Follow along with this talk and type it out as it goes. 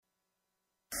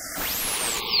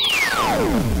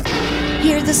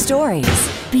Hear the stories.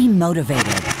 Be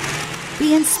motivated.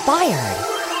 Be inspired.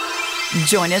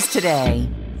 Join us today.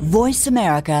 Voice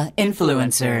America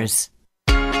Influencers.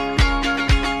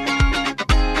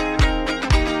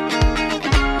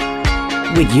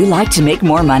 Would you like to make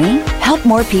more money, help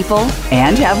more people,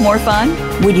 and have more fun?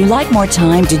 Would you like more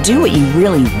time to do what you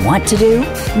really want to do?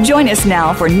 Join us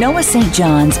now for Noah St.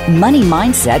 John's Money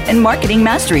Mindset and Marketing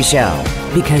Mastery Show,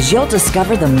 because you'll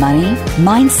discover the money,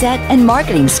 mindset, and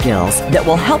marketing skills that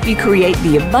will help you create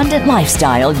the abundant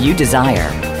lifestyle you desire.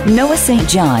 Noah St.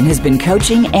 John has been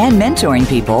coaching and mentoring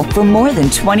people for more than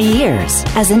 20 years.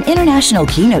 As an international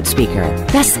keynote speaker,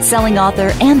 best-selling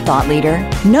author, and thought leader,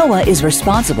 Noah is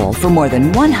responsible for more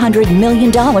than $100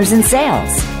 million in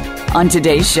sales. On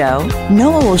today's show,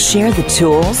 Noah will share the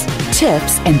tools,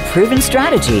 tips, and proven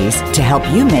strategies to help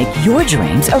you make your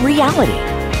dreams a reality.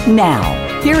 Now,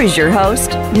 here is your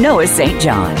host, Noah St.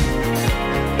 John.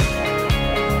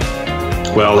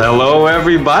 Well, hello,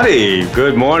 everybody.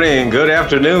 Good morning, good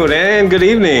afternoon, and good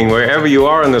evening, wherever you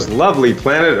are on this lovely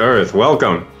planet Earth.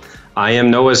 Welcome. I am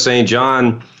Noah St.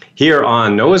 John here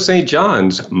on Noah St.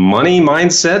 John's Money,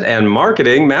 Mindset, and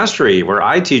Marketing Mastery, where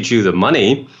I teach you the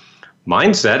money,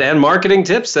 mindset, and marketing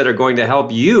tips that are going to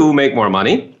help you make more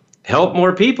money, help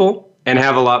more people, and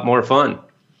have a lot more fun.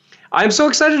 I'm so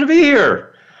excited to be here.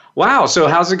 Wow, so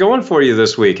how's it going for you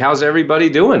this week? How's everybody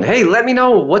doing? Hey, let me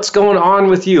know what's going on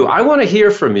with you. I want to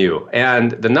hear from you.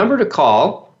 And the number to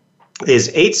call is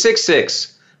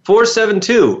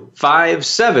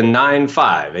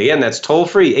 866-472-5795. Again, that's toll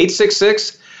free,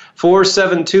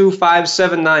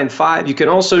 866-472-5795. You can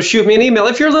also shoot me an email.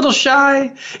 If you're a little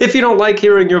shy, if you don't like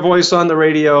hearing your voice on the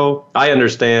radio, I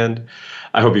understand.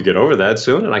 I hope you get over that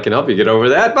soon, and I can help you get over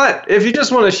that. But if you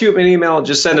just want to shoot me an email,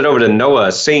 just send it over to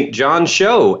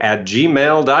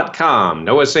noahstjohnshow@gmail.com.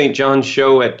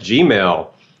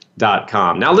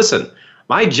 noahstjohnshow@gmail.com. Now listen,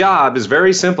 my job is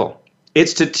very simple.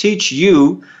 It's to teach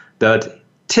you the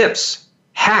tips,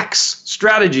 hacks,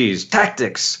 strategies,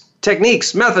 tactics,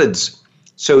 techniques, methods,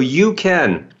 so you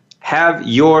can have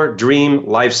your dream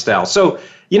lifestyle. So,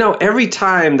 every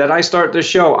time that I start the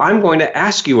show, I'm going to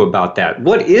ask you about that.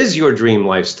 What is your dream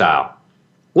lifestyle?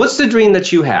 What's the dream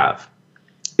that you have?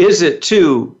 Is it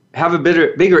to have a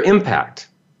bigger impact?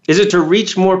 Is it to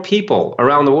reach more people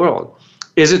around the world?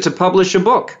 Is it to publish a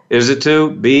book? Is it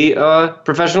to be a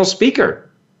professional speaker?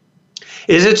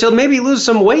 Is it to maybe lose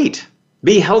some weight,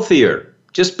 be healthier,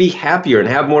 just be happier and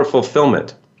have more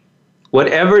fulfillment?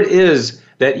 Whatever it is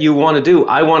that you want to do,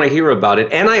 I want to hear about it.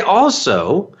 And I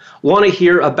also want to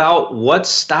hear about what's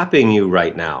stopping you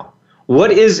right now.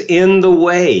 What is in the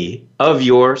way of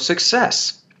your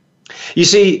success? You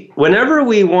see, whenever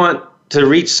we want to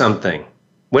reach something,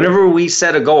 whenever we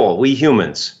set a goal, we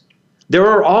humans, there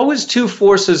are always two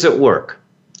forces at work.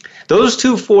 Those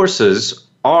two forces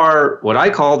are what I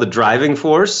call the driving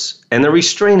force and the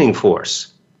restraining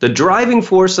force. The driving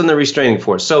force and the restraining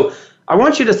force. So I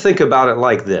want you to think about it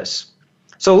like this.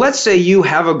 So let's say you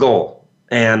have a goal,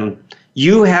 and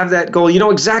you have that goal. You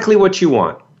know exactly what you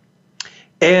want.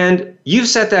 And you've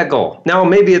set that goal. Now,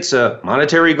 maybe it's a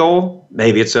monetary goal.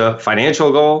 Maybe it's a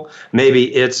financial goal.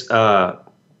 Maybe it's a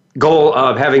goal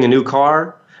of having a new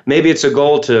car. Maybe it's a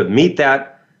goal to meet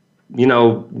that,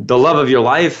 the love of your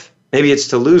life. Maybe it's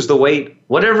to lose the weight,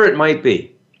 whatever it might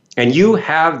be. And you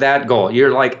have that goal.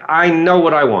 You're like, I know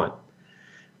what I want.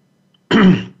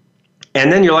 And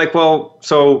then you're like, well,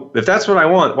 so if that's what I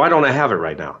want, why don't I have it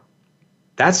right now?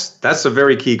 That's a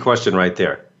very key question right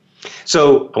there.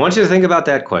 So I want you to think about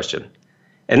that question.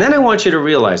 And then I want you to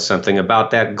realize something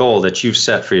about that goal that you've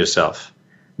set for yourself.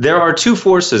 There are two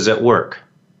forces at work,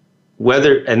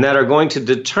 and that are going to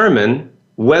determine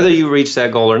whether you reach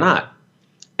that goal or not.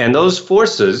 And those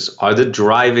forces are the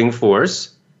driving force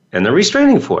and the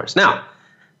restraining force. Now,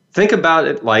 think about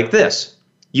it like this.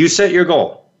 You set your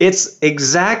goal. It's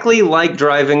exactly like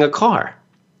driving a car.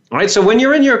 All right, so when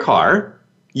you're in your car,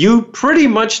 you pretty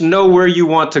much know where you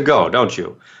want to go, don't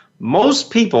you?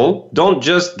 Most people don't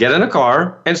just get in a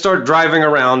car and start driving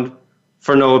around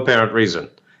for no apparent reason.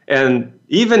 And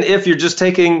even if you're just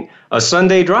taking a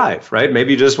Sunday drive, right?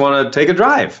 Maybe you just want to take a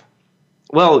drive.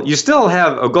 Well, you still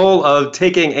have a goal of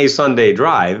taking a Sunday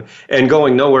drive and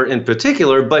going nowhere in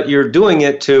particular, but you're doing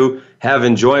it to have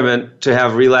enjoyment, to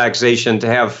have relaxation, to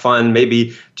have fun,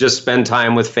 maybe just spend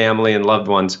time with family and loved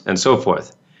ones and so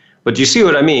forth. But you see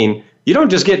what I mean? You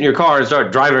don't just get in your car and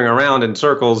start driving around in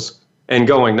circles and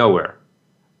going nowhere.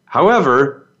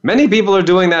 However, many people are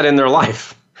doing that in their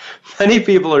life. Many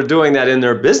people are doing that in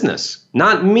their business,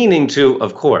 not meaning to,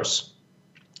 of course.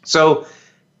 So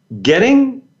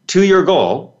getting to your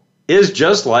goal is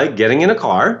just like getting in a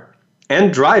car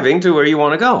and driving to where you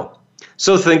want to go.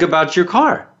 So think about your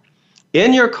car.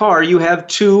 In your car, you have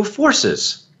two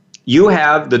forces. You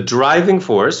have the driving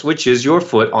force, which is your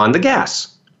foot on the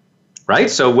gas,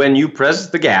 right? So when you press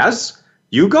the gas,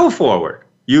 you go forward.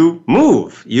 You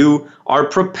move. You are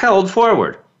propelled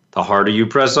forward. The harder you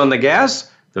press on the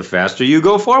gas, the faster you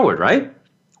go forward, right?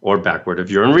 Or backward if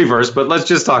you're in reverse, but let's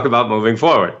just talk about moving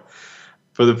forward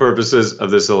for the purposes of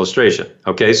this illustration.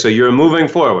 Okay, so you're moving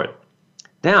forward.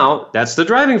 Now, that's the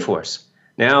driving force.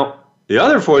 Now, the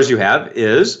other force you have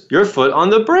is your foot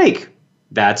on the brake.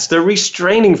 That's the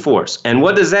restraining force. And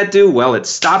what does that do? Well, it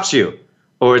stops you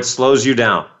or it slows you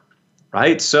down,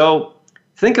 right? So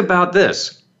think about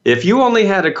this. If you only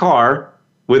had a car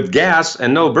with gas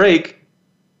and no brake,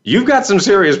 you've got some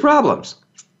serious problems,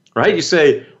 right? You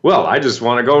say, well, I just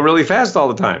want to go really fast all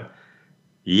the time.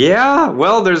 Yeah,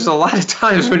 well, there's a lot of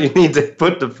times when you need to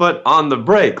put the foot on the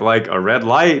brake, like a red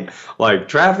light, like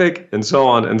traffic, and so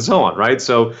on, right?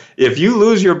 So if you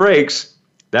lose your brakes,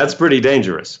 that's pretty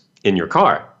dangerous in your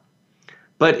car.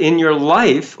 But in your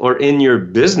life or in your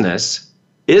business,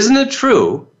 isn't it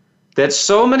true that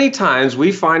so many times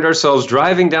we find ourselves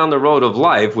driving down the road of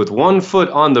life with one foot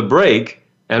on the brake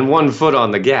and one foot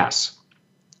on the gas,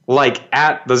 like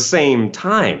at the same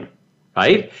time,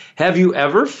 right? Have you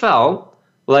ever felt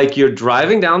like you're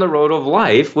driving down the road of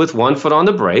life with one foot on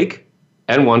the brake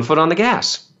and one foot on the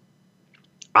gas?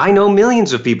 I know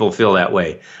millions of people feel that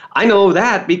way. I know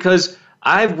that because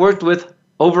I've worked with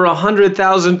over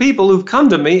 100,000 people who've come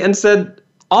to me and said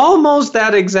almost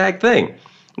that exact thing.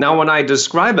 Now, when I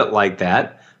describe it like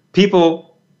that,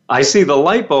 people, I see the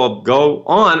light bulb go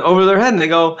on over their head and they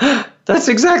go, that's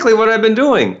exactly what I've been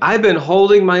doing. I've been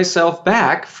holding myself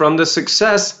back from the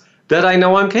success that I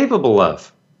know I'm capable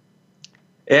of.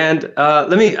 And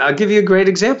I'll give you a great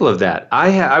example of that.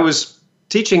 I was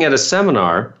teaching at a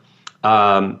seminar,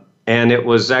 and it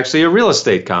was actually a real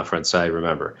estate conference, I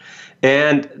remember.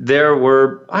 And there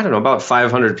were, about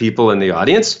 500 people in the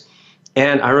audience.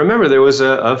 And I remember there was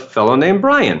a fellow named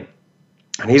Brian.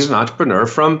 And he's an entrepreneur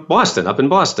from Boston, up in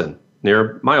Boston,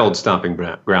 near my old stomping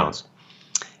grounds.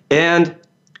 And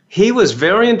he was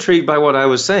very intrigued by what I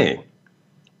was saying.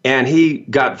 And he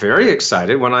got very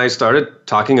excited when I started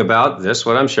talking about this,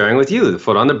 what I'm sharing with you, the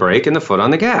foot on the brake and the foot on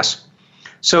the gas.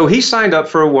 So he signed up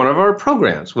for one of our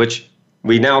programs, which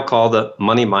we now call the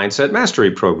Money Mindset Mastery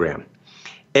Program.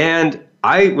 And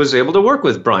I was able to work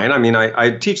with Brian. I mean,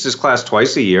 I teach this class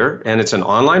twice a year, and it's an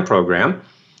online program.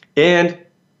 And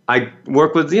I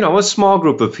work with, a small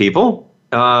group of people.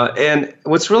 And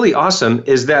what's really awesome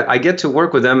is that I get to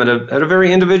work with them at a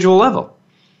very individual level.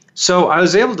 So I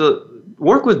was able to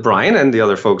work with Brian and the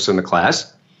other folks in the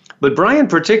class, but Brian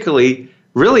particularly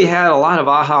really had a lot of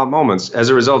aha moments as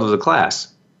a result of the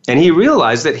class. And he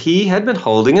realized that he had been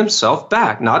holding himself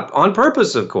back, not on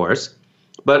purpose, of course,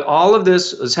 but all of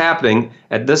this was happening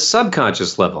at the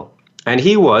subconscious level. And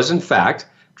he was, in fact,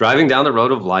 driving down the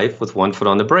road of life with one foot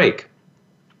on the brake.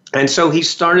 And so he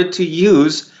started to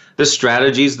use the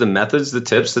strategies, the methods, the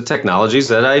tips, the technologies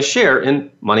that I share in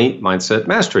Money Mindset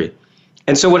Mastery.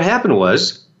 And so what happened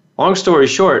was, long story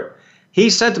short, he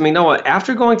said to me, Noah,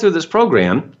 after going through this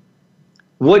program,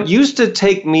 what used to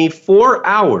take me 4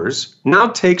 hours now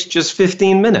takes just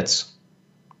 15 minutes.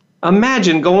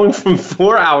 Imagine going from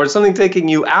 4 hours, something taking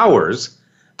you hours,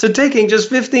 to taking just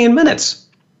 15 minutes.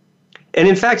 And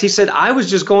in fact, he said, I was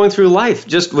just going through life,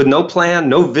 just with no plan,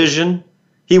 no vision.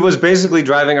 He was basically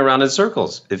driving around in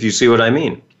circles, if you see what I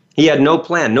mean. He had no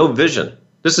plan, no vision.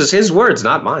 This is his words,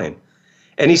 not mine.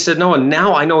 And he said, no, and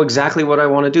now I know exactly what I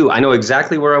want to do. I know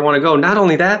exactly where I want to go. Not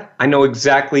only that, I know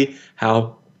exactly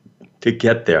how to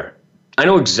get there. I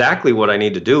know exactly what I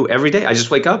need to do every day. I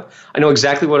just wake up. I know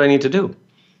exactly what I need to do.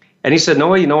 And he said,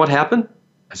 Noah, you know what happened?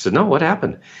 I said, no, what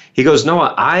happened? He goes,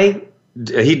 Noah,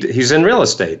 he's in real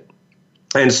estate.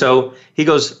 And so he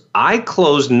goes, I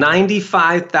closed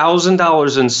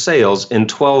 $95,000 in sales in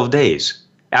 12 days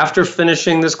after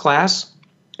finishing this class.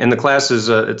 And the class is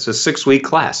it's a 6-week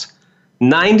class.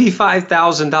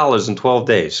 $95,000 in 12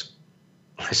 days.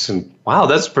 I said, wow,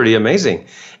 that's pretty amazing.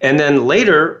 And then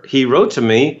later he wrote to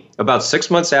me about 6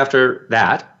 months after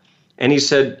that. And he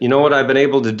said, you know what I've been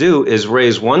able to do is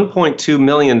raise $1.2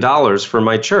 million for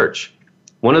my church.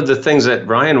 One of the things that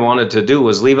Brian wanted to do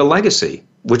was leave a legacy,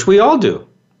 which we all do,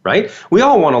 right? We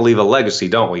all want to leave a legacy,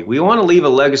 don't we? We want to leave a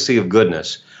legacy of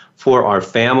goodness for our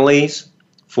families,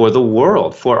 for the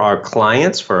world, for our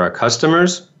clients, for our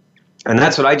customers. And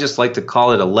that's what I just like to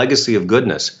call it, a legacy of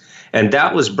goodness. And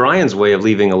that was Brian's way of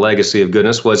leaving a legacy of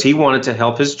goodness, was he wanted to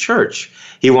help his church.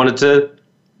 He wanted to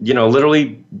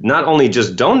literally not only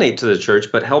just donate to the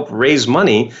church, but help raise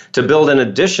money to build an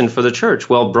addition for the church.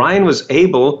 Well, Brian was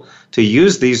able to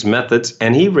use these methods,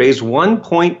 and he raised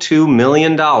 $1.2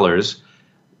 million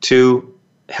to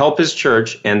help his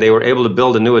church, and they were able to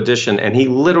build a new addition. And he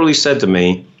literally said to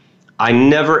me, I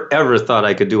never, ever thought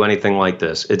I could do anything like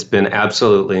this. It's been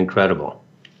absolutely incredible.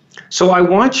 So I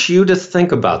want you to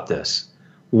think about this.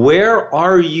 Where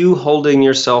are you holding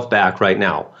yourself back right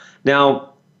now?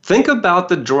 Now, think about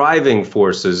the driving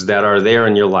forces that are there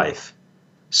in your life.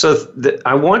 So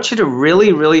I want you to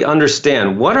really, really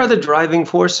understand, what are the driving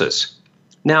forces?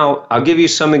 Now, I'll give you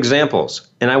some examples,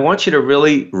 and I want you to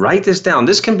really write this down.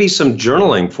 This can be some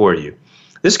journaling for you.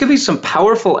 This could be some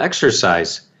powerful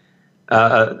exercise,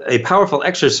 a powerful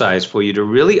exercise for you to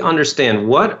really understand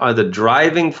what are the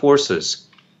driving forces,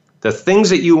 the things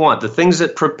that you want, the things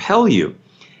that propel you.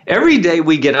 Every day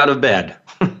we get out of bed,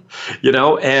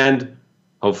 and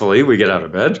hopefully we get out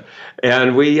of bed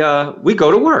and we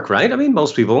go to work, right? I mean,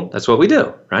 most people, that's what we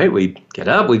do, right? We get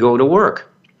up, we go to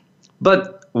work.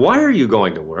 But why are you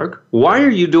going to work? Why are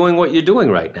you doing what you're doing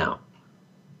right now?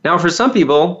 Now, for some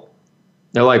people,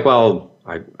 they're like, well,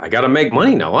 I got to make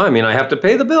money now. I mean, I have to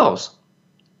pay the bills.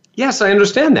 Yes, I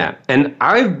understand that. And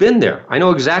I've been there. I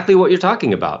know exactly what you're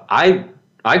talking about. I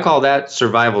call that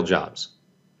survival jobs.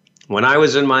 When I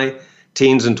was in my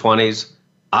teens and 20s,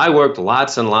 I worked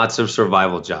lots and lots of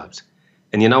survival jobs.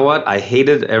 And you know what? I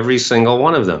hated every single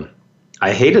one of them.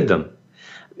 I hated them.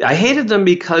 I hated them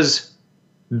because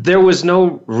there was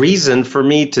no reason for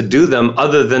me to do them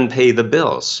other than pay the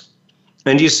bills.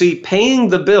 And you see, paying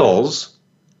the bills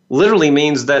literally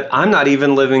means that I'm not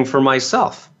even living for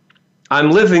myself.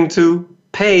 I'm living to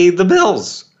pay the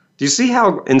bills. Do you see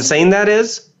how insane that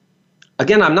is?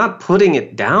 Again, I'm not putting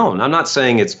it down. I'm not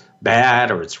saying it's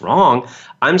bad or it's wrong.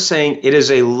 I'm saying it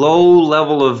is a low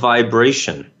level of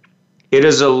vibration. It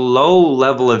is a low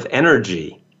level of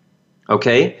energy.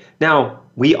 Okay? Now,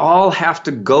 we all have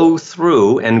to go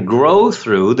through and grow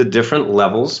through the different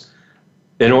levels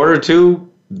in order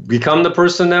to become the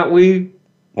person that we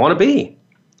want to be.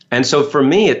 And so for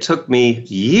me, it took me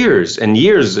years and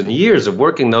years and years of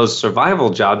working those survival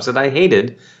jobs that I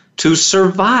hated to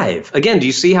survive. Again, do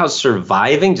you see how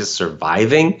surviving, just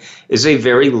surviving, is a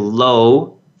very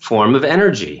low form of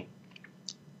energy?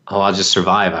 Oh, I'll just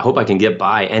survive. I hope I can get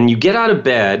by. And you get out of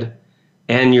bed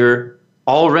and you're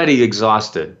already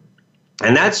exhausted.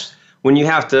 And that's when you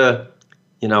have to,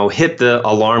 hit the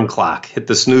alarm clock, hit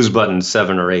the snooze button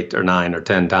 7 or 8 or 9 or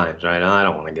 10 times, right? I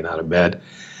don't want to get out of bed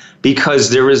because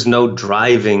there is no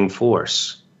driving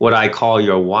force, what I call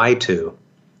your why to.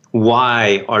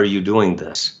 Why are you doing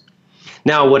this?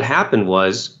 Now, what happened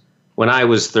was when I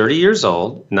was 30 years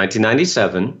old,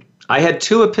 1997, I had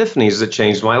 2 epiphanies that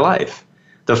changed my life.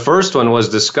 The first one was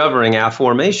discovering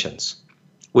affirmations,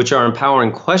 which are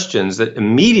empowering questions that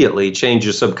immediately change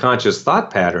your subconscious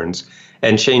thought patterns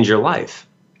and change your life.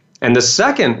 And the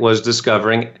second was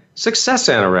discovering success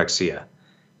anorexia,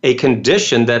 a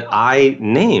condition that I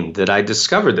named, that I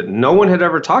discovered that no one had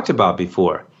ever talked about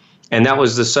before. And that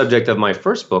was the subject of my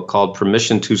first book called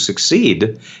Permission to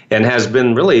Succeed, and has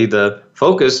been really the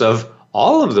focus of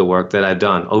all of the work that I've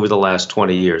done over the last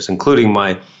 20 years, including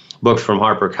my book from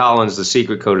HarperCollins, The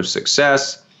Secret Code of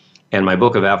Success, and my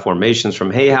book of affirmations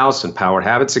from Hay House and Power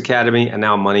Habits Academy, and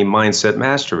now Money Mindset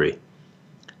Mastery.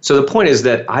 So the point is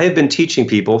that I have been teaching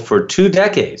people for 2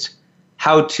 decades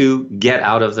how to get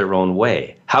out of their own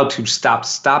way, how to stop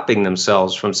stopping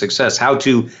themselves from success, how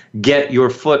to get your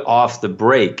foot off the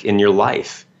brake in your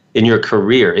life, in your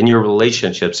career, in your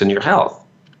relationships, in your health.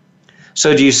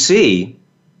 So do you see,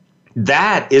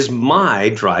 that is my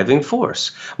driving force.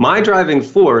 My driving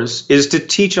force is to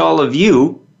teach all of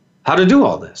you how to do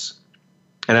all this.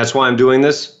 And that's why I'm doing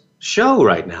this show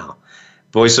right now.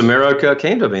 Voice America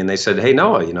came to me and they said, hey,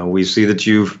 Noah, we see that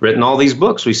you've written all these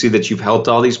books. We see that you've helped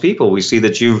all these people. We see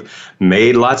that you've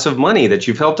made lots of money, that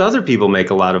you've helped other people make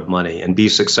a lot of money and be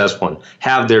successful and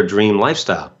have their dream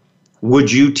lifestyle. Would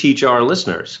you teach our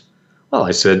listeners? Well,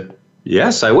 I said,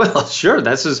 yes, I will. Sure.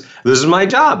 This is my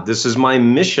job. This is my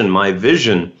mission, my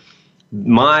vision,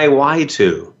 my why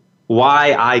to,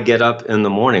 why I get up in the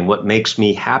morning, what makes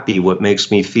me happy, what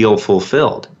makes me feel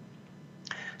fulfilled.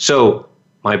 So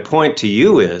my point to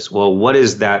you is, well, what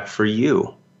is that for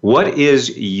you? What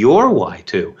is your why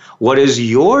to? What is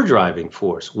your driving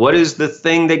force? What is the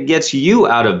thing that gets you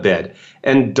out of bed?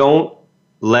 And don't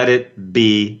let it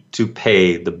be to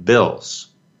pay the bills.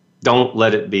 Don't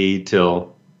let it be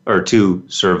to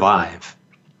survive.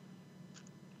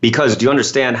 Because do you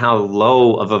understand how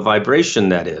low of a vibration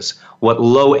that is? What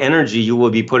low energy you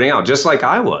will be putting out, just like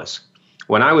I was.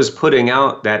 When I was putting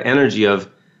out that energy of,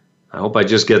 I hope I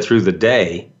just get through the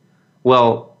day.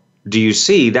 Well, do you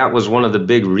see, that was one of the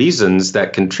big reasons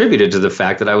that contributed to the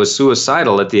fact that I was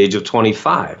suicidal at the age of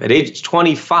 25. At age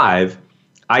 25,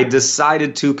 I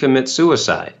decided to commit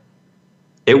suicide.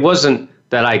 It wasn't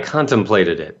that I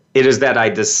contemplated it. It is that I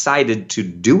decided to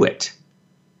do it.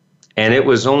 And it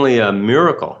was only a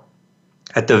miracle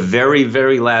at the very,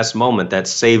 very last moment that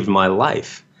saved my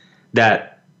life.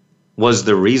 That was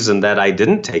the reason that I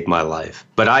didn't take my life.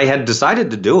 But I had decided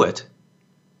to do it.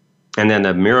 And then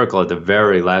a miracle at the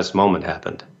very last moment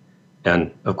happened.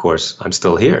 And of course, I'm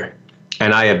still here.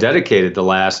 And I have dedicated the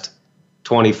last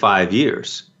 25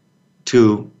 years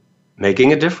to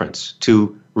making a difference,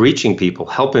 to reaching people,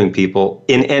 helping people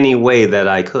in any way that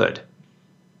I could.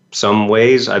 Some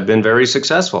ways I've been very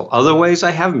successful. Other ways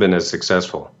I haven't been as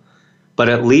successful. But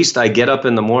at least I get up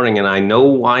in the morning and I know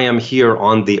why I'm here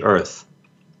on the earth.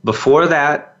 Before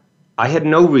that, I had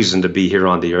no reason to be here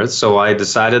on the earth, so I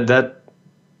decided that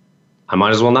I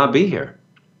might as well not be here.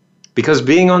 Because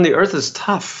being on the earth is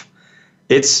tough.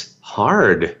 It's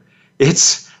hard.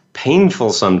 It's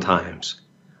painful sometimes.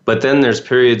 But then there's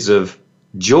periods of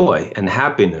joy and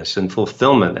happiness and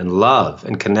fulfillment and love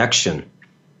and connection.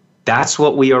 That's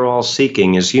what we are all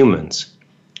seeking as humans.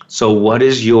 So what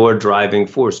is your driving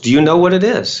force? Do you know what it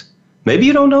is? Maybe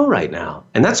you don't know right now,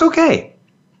 and that's okay.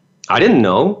 I didn't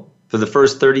know for the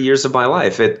first 30 years of my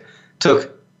life. It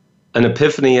took an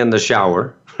epiphany in the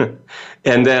shower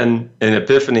and then an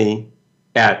epiphany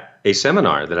at a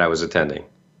seminar that I was attending.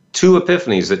 2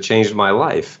 epiphanies that changed my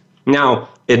life. Now,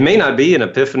 it may not be an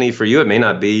epiphany for you. It may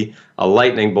not be a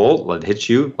lightning bolt that hits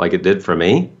you like it did for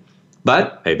me,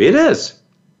 but maybe it is.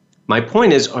 My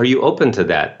point is, are you open to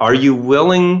that? Are you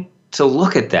willing to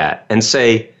look at that and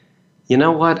say, you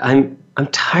know what, I'm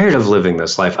tired of living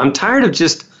this life. I'm tired of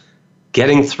just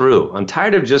getting through. I'm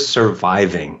tired of just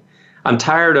surviving. I'm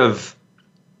tired of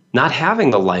not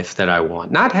having the life that I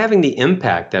want, not having the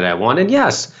impact that I want, and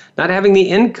yes, not having the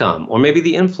income or maybe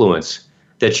the influence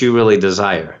that you really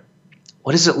desire.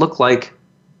 What does it look like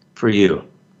for you?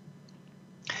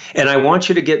 And I want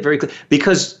you to get very clear,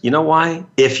 because you know why?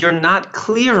 If you're not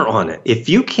clear on it, if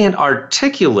you can't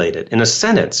articulate it in a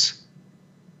sentence,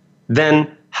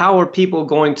 then how are people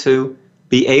going to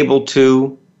be able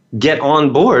to get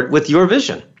on board with your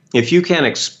vision? If you can't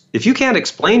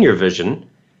explain your vision,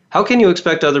 how can you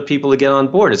expect other people to get on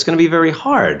board? It's going to be very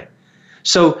hard.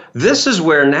 So this is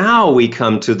where now we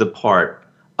come to the part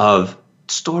of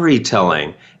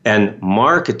storytelling and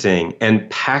marketing and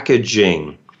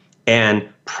packaging and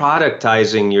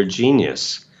productizing your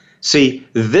genius. See,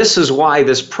 this is why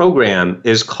this program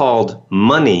is called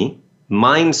Money,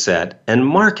 Mindset, and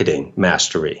Marketing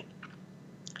Mastery.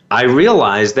 I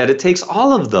realize that it takes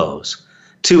all of those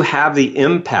to have the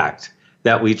impact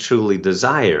that we truly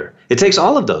desire. It takes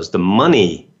all of those, the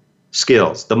money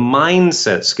skills, the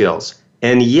mindset skills,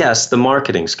 and yes, the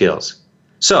marketing skills.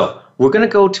 So we're going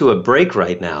to go to a break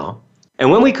right now. And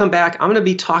when we come back, I'm going to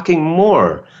be talking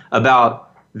more about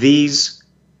these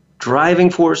driving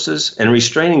forces and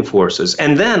restraining forces.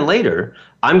 And then later,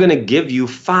 I'm going to give you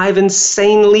 5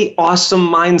 insanely awesome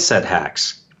mindset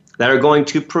hacks that are going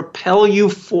to propel you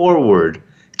forward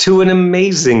to an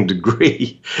amazing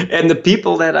degree. And the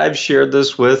people that I've shared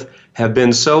this with have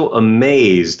been so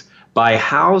amazed by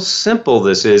how simple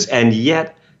this is and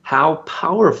yet how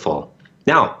powerful.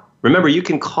 Now, remember, you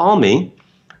can call me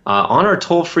on our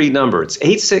toll-free number. It's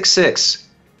 866-472-5795,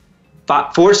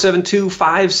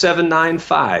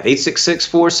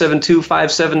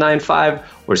 866-472-5795,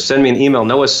 or send me an email,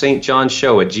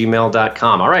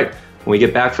 noahstjohnshow@gmail.com. All right, when we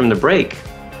get back from the break,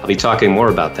 I'll be talking more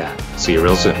about that. See you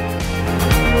real soon.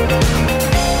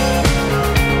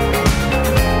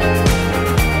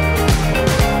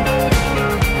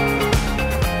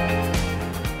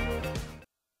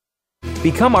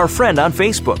 Become our friend on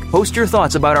Facebook. Post your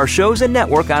thoughts about our shows and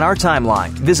network on our timeline.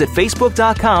 Visit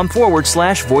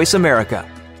facebook.com/Voice America.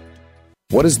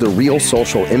 What is the real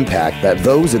social impact that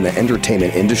those in the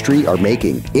entertainment industry are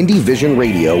making? Indie Vision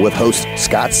Radio with host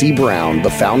Scott C. Brown,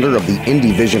 the founder of the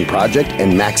Indie Vision Project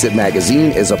and Maxit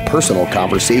Magazine, is a personal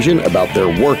conversation about their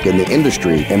work in the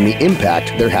industry and the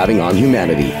impact they're having on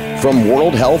humanity. From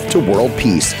world health to world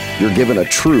peace, you're given a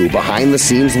true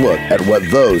behind-the-scenes look at what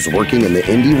those working in the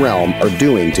indie realm are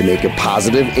doing to make a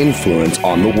positive influence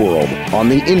on the world. On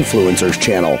the Influencers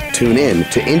Channel, tune in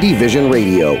to Indie Vision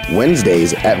Radio,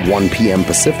 Wednesdays at 1 p.m.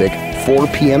 Pacific, 4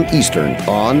 p.m. Eastern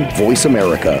on Voice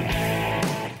America.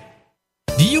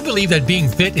 Do you believe that being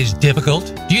fit is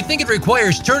difficult? Do you think it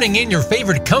requires turning in your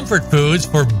favorite comfort foods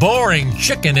for boring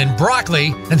chicken and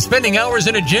broccoli and spending hours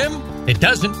in a gym? It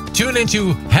doesn't. Tune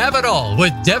into Have It All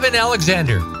with Devin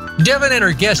Alexander. Devin and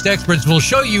her guest experts will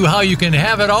show you how you can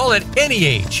have it all at any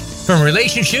age, from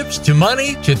relationships to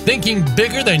money to thinking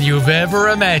bigger than you've ever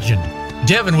imagined.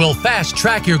 Devin will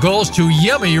fast-track your goals to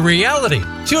yummy reality.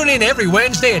 Tune in every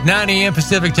Wednesday at 9 a.m.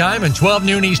 Pacific Time and 12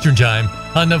 noon Eastern Time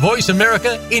on the Voice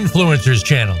America Influencers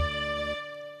Channel.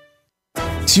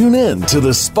 Tune in to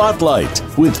The Spotlight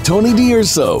with Tony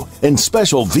D.R.E.A.M and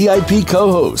special VIP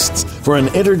co-hosts for an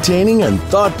entertaining and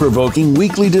thought-provoking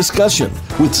weekly discussion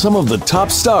with some of the top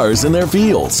stars in their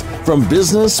fields, from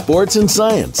business, sports, and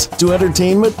science to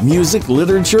entertainment, music,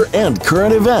 literature, and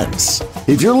current events.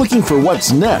 If you're looking for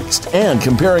what's next and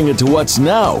comparing it to what's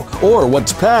now or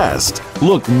what's past,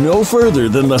 look no further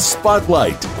than The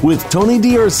Spotlight with Tony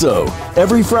D.R.E.A.M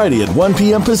every Friday at 1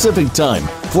 p.m. Pacific Time,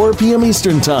 4 p.m.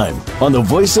 Eastern Time on the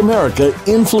Voice America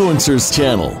Influencers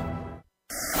Channel.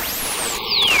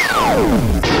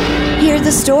 Hear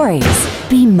the stories.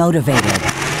 Be motivated.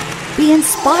 Be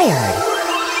inspired.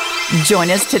 Join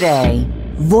us today.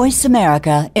 Voice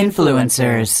America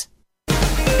Influencers.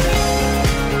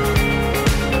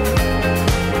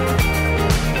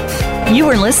 You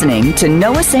are listening to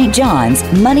Noah St. John's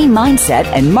Money Mindset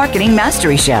and Marketing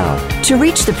Mastery Show. To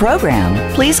reach the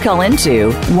program, please call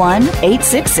into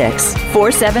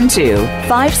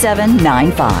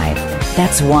 1-866-472-5795.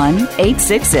 That's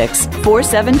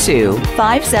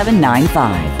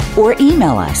 1-866-472-5795. Or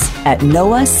email us at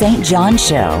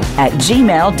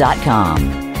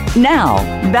noahstjohnshow@gmail.com. Now,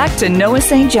 back to Noah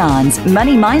St. John's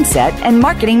Money Mindset and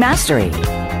Marketing Mastery.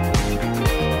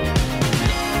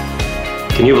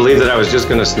 Can you believe that I was just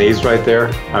going to sneeze right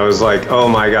there? I was like, oh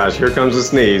my gosh, here comes a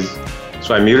sneeze.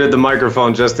 So I muted the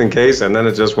microphone just in case, and then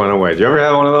it just went away. Do you ever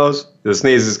have one of those? The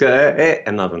sneeze is good,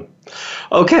 and nothing.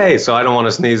 Okay, so I don't want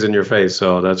to sneeze in your face,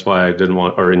 so that's why I didn't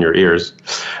want, or in your ears.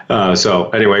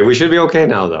 So anyway, we should be okay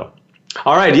now, though.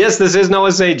 All right, yes, this is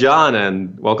Noah St. John,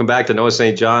 and welcome back to Noah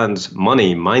St. John's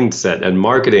Money, Mindset, and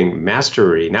Marketing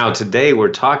Mastery. Now, today we're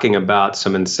talking about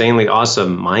some insanely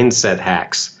awesome mindset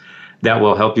hacks that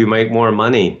will help you make more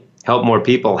money, help more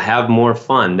people, have more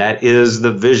fun. That is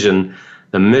the vision,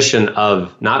 the mission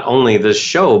of not only this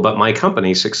show, but my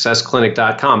company,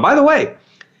 successclinic.com. By the way,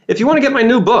 if you want to get my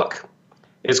new book,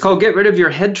 it's called Get Rid of Your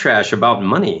Head Trash About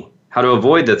Money, How to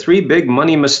Avoid the 3 Big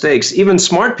Money Mistakes Even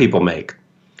Smart People Make.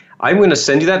 I'm going to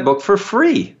send you that book for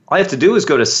free. All you have to do is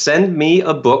go to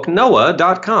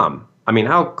sendmeabooknoah.com. I mean,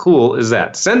 how cool is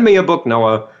that?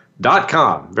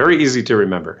 Sendmeabooknoah.com. Very easy to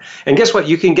remember. And guess what?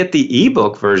 You can get the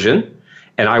ebook version,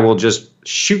 and I will just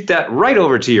shoot that right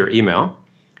over to your email.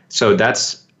 So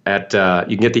that's at,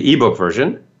 you can get the ebook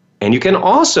version, and you can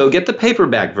also get the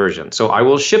paperback version. So I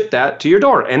will ship that to your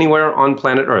door anywhere on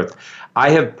planet Earth. I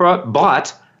have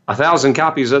bought 1,000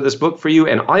 copies of this book for you,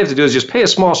 and all you have to do is just pay a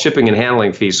small shipping and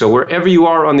handling fee. So wherever you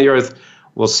are on the earth,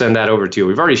 we'll send that over to you.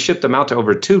 We've already shipped them out to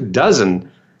over 24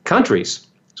 countries.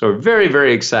 So we're very,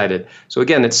 very excited. So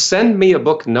again, it's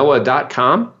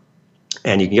sendmeabooknoah.com,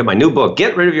 and you can get my new book,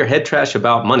 Get Rid of Your Head Trash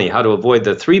About Money, How to Avoid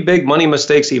the 3 Big Money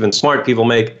Mistakes Even Smart People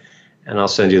Make, and I'll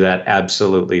send you that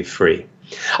absolutely free.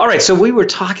 All right, so we were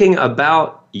talking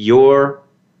about your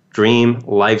dream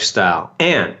lifestyle,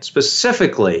 and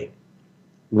specifically,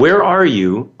 where are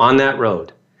you on that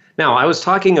road? Now, I was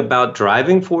talking about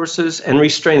driving forces and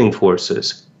restraining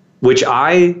forces, which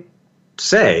I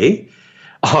say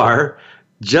are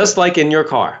just like in your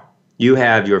car. You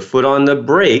have your foot on the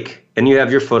brake and you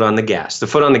have your foot on the gas. The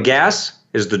foot on the gas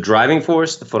is the driving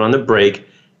force. The foot on the brake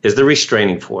is the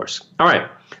restraining force. All right.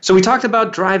 So we talked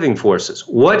about driving forces.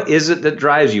 What is it that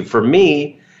drives you? For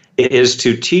me, it is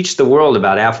to teach the world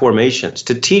about affirmations,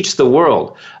 to teach the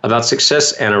world about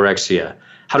success anorexia,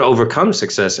 how to overcome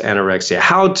success anorexia,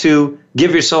 how to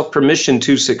give yourself permission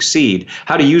to succeed,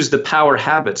 how to use the power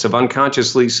habits of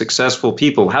unconsciously successful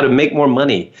people, how to make more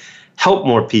money, help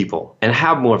more people, and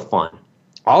have more fun.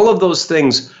 All of those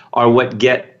things are what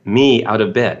get me out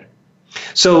of bed.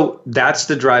 So that's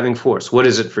the driving force. What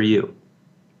is it for you?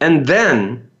 And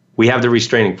then we have the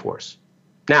restraining force.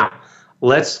 Now,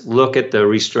 let's look at the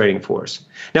restraining force.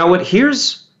 Now,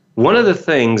 here's one of the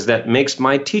things that makes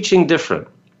my teaching different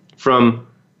from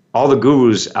all the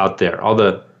gurus out there, all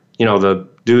the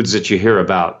dudes that you hear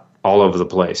about all over the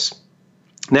place.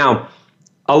 Now,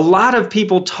 a lot of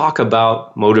people talk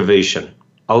about motivation.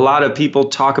 A lot of people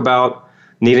talk about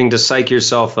needing to psych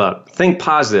yourself up, think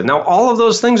positive. Now, all of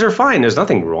those things are fine. There's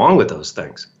nothing wrong with those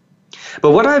things.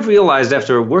 But what I've realized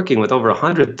after working with over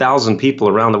 100,000 people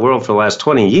around the world for the last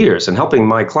 20 years and helping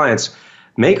my clients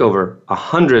make over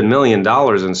 $100 million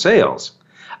in sales,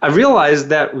 I've realized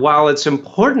that while it's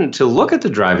important to look at the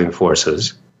driving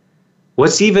forces,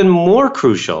 what's even more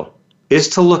crucial is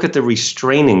to look at the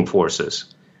restraining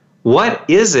forces. What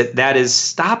is it that is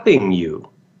stopping you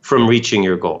from reaching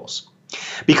your goals?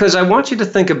 Because I want you to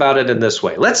think about it in this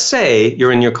way. Let's say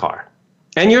you're in your car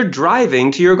and you're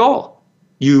driving to your goal.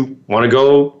 You want to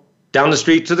go down the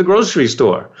street to the grocery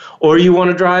store, or you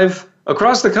want to drive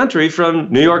across the country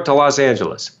from New York to Los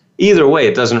Angeles. Either way,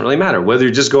 it doesn't really matter. Whether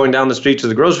you're just going down the street to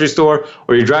the grocery store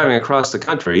or you're driving across the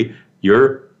country,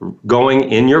 you're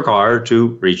going in your car to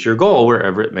reach your goal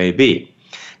wherever it may be.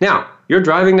 Now, you're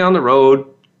driving down the road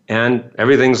and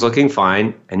everything's looking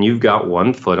fine and you've got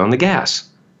one foot on the gas.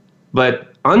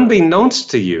 But unbeknownst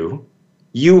to you,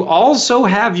 you also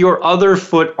have your other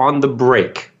foot on the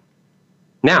brake.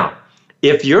 Now,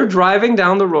 if you're driving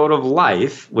down the road of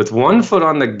life with one foot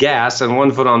on the gas and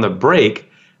one foot on the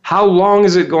brake, how long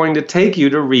is it going to take you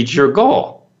to reach your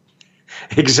goal?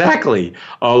 Exactly.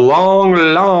 A long,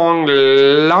 long,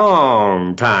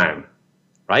 long time,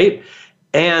 right?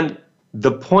 And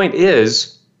the point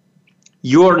is,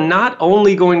 you're not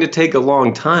only going to take a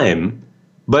long time,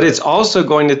 but it's also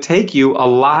going to take you a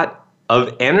lot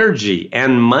of energy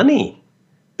and money.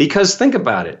 Because think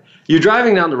about it. You're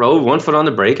driving down the road, one foot on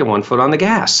the brake and one foot on the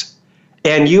gas.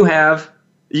 And you're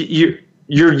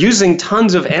using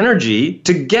tons of energy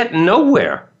to get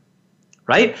nowhere,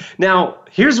 right? Now,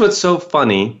 here's what's so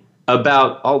funny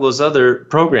about all those other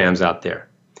programs out there.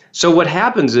 So what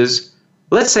happens is,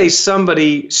 let's say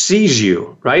somebody sees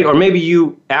you, right? Or maybe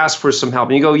you ask for some help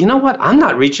and you go, you know what? I'm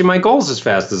not reaching my goals as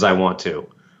fast as I want to.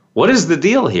 What is the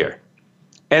deal here?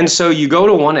 And so you go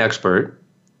to one expert,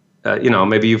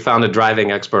 maybe you found a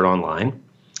driving expert online,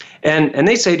 and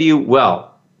they say to you,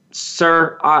 well,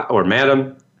 sir or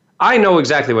madam, I know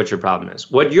exactly what your problem is.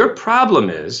 What your problem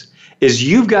is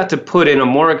you've got to put in a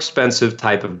more expensive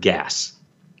type of gas.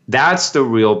 That's the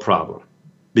real problem,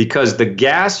 because the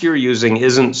gas you're using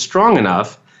isn't strong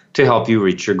enough to help you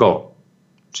reach your goal.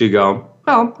 So you go,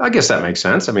 well, I guess that makes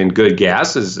sense. I mean, good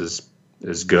gas is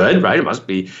good, right? It must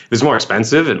be, if it's more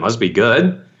expensive, it must be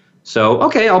good. So,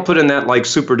 okay, I'll put in that like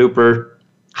super duper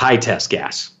high test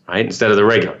gas, right? Instead of the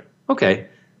regular. Okay,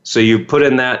 so you put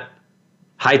in that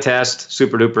high test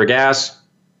super duper gas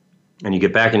and you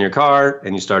get back in your car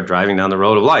and you start driving down the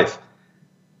road of life.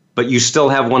 But you still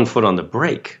have one foot on the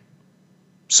brake.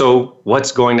 So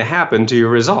what's going to happen to your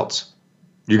results?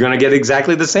 You're going to get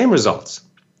exactly the same results.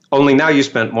 Only now you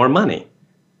spent more money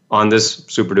on this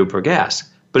super duper gas,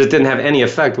 but it didn't have any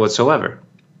effect whatsoever.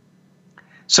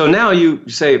 So now you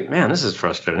say, man, this is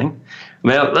frustrating.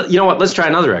 Well, you know what? Let's try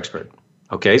another expert.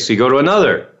 Okay, so you go to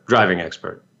another driving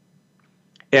expert.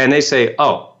 And they say,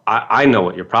 oh, I know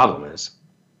what your problem is.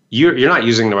 You're not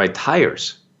using the right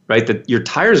tires, right? That your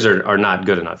tires are not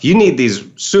good enough. You need these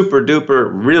super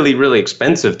duper, really, really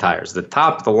expensive tires, the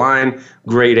top of the line,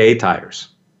 grade A tires.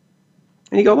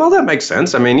 And you go, well, that makes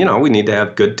sense. I mean, we need to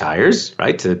have good tires,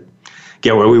 right, to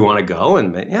get where we want to go.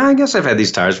 And yeah, I guess I've had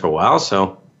these tires for a while,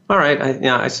 so all right,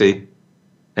 I see.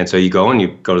 And so you go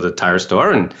to the tire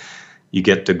store and you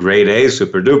get the grade A,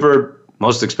 super duper,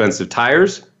 most expensive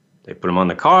tires. They put them on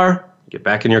the car, you get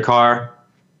back in your car.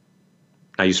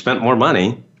 Now you spent more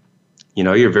money.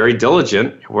 You're very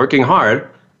diligent, you're working hard,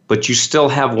 but you still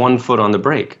have one foot on the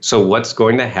brake. So what's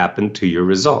going to happen to your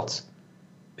results?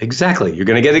 Exactly. You're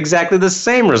going to get exactly the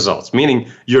same results,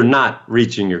 meaning you're not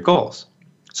reaching your goals.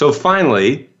 So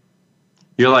finally,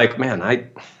 you're like, man,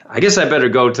 I guess I better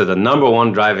go to the number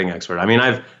one driving expert. I mean,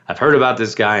 I've heard about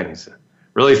this guy, and he's a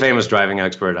really famous driving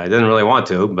expert. I didn't really want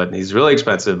to, but he's really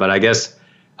expensive, but I guess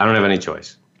I don't have any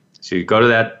choice. So you go to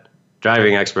that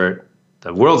driving expert,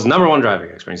 the world's number one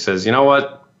driving expert. He says, you know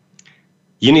what?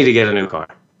 You need to get a new car.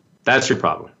 That's your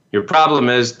problem. Your problem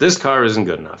is this car isn't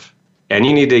good enough, and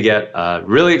you need to get a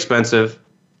really expensive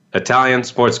Italian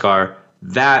sports car.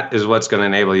 That is what's going to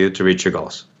enable you to reach your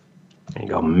goals. And you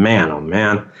go, man, oh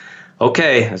man.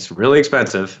 Okay, it's really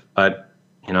expensive, but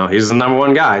he's the number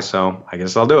one guy, so I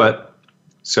guess I'll do it.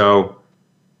 So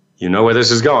you know where this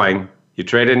is going. You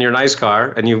trade in your nice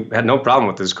car, and you had no problem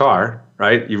with this car,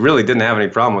 right? You really didn't have any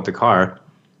problem with the car,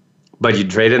 but you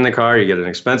trade in the car, you get an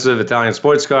expensive Italian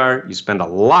sports car, you spend a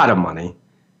lot of money,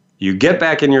 you get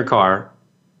back in your car,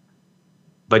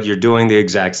 but you're doing the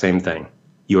exact same thing.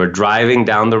 You are driving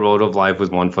down the road of life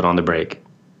with one foot on the brake.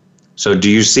 So do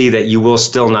you see that you will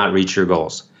still not reach your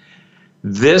goals?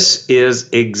 This is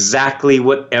exactly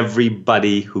what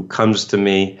everybody who comes to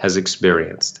me has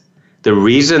experienced. The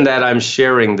reason that I'm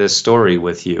sharing this story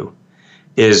with you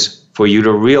is for you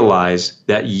to realize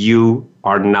that you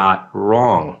are not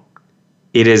wrong.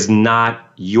 It is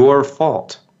not your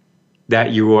fault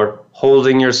that you are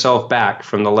holding yourself back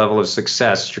from the level of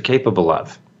success you're capable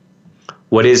of.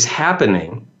 What is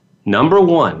happening, number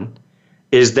one,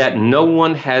 is that no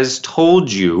one has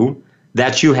told you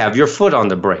that you have your foot on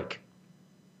the brake.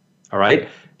 All right?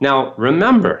 Now,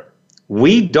 remember,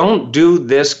 we don't do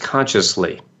this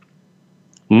consciously.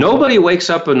 Nobody wakes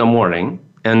up in the morning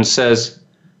and says,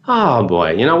 oh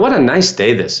boy, you know, what a nice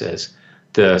day this is.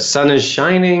 The sun is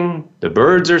shining, the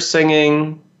birds are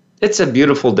singing. It's a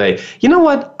beautiful day. You know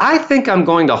what? I think I'm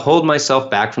going to hold myself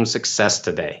back from success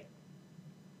today.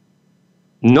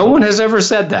 No one has ever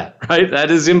said that, right?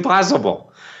 That is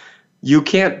impossible. You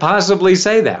can't possibly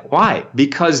say that. Why?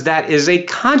 Because that is a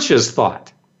conscious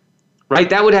thought, right?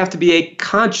 That would have to be a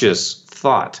conscious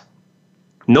thought.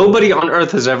 Nobody on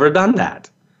earth has ever done that.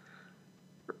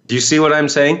 Do you see what I'm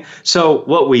saying? So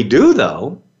what we do,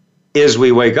 though, is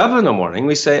we wake up in the morning,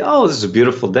 we say, oh, this is a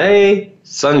beautiful day,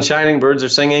 sun shining, birds are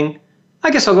singing.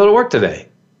 I guess I'll go to work today.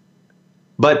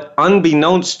 But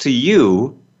unbeknownst to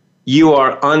you, you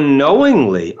are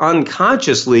unknowingly,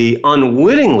 unconsciously,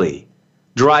 unwittingly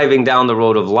driving down the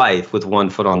road of life with one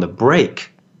foot on the brake.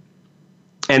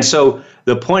 And so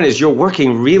the point is, you're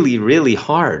working really, really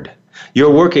hard.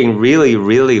 You're working really,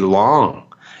 really long.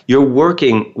 You're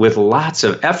working with lots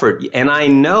of effort. And I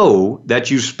know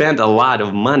that you spent a lot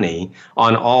of money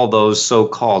on all those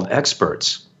so-called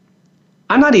experts.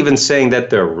 I'm not even saying that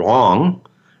they're wrong,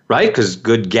 right? Because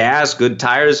good gas, good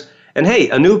tires, and hey,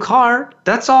 a new car,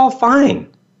 that's all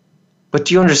fine. But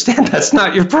do you understand that's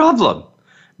not your problem?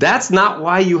 That's not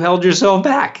why you held yourself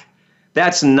back.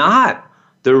 That's not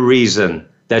the reason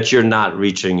that you're not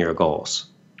reaching your goals.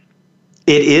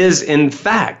 It is, in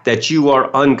fact, that you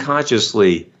are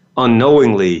unconsciously,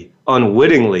 unknowingly,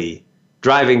 unwittingly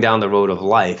driving down the road of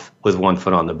life with one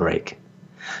foot on the brake.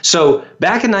 So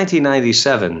back in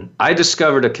 1997, I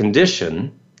discovered a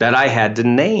condition that I had to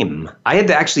name. I had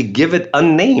to actually give it a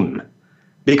name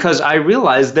because I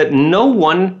realized that no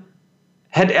one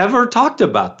had ever talked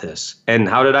about this. And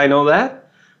how did I know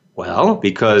that? Well,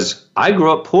 because I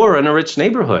grew up poor in a rich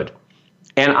neighborhood,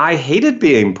 and I hated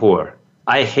being poor.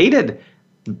 I hated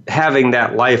having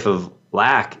that life of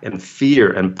lack and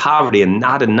fear and poverty and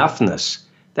not enoughness.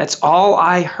 That's all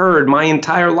I heard my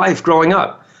entire life growing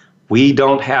up. We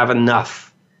don't have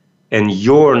enough, and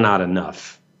you're not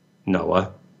enough,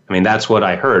 Noah. I mean, that's what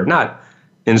I heard. Not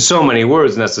in so many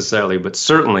words necessarily, but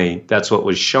certainly that's what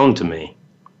was shown to me.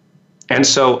 And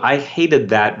so I hated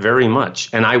that very much,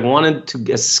 and I wanted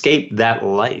to escape that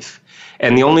life.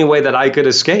 And the only way that I could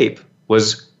escape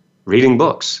was reading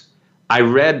books. I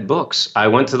read books. I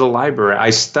went to the library. I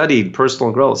studied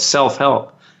personal growth,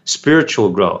 self-help, spiritual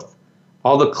growth,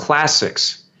 all the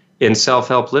classics in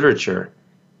self-help literature.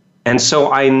 And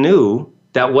so I knew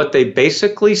that what they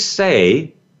basically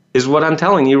say is what I'm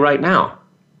telling you right now.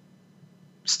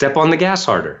 Step on the gas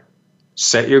harder.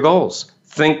 Set your goals.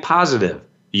 Think positive.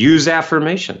 Use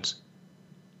affirmations.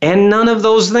 And none of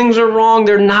those things are wrong.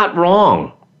 They're not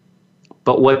wrong.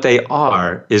 But what they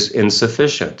are is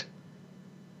insufficient.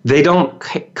 They don't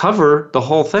cover the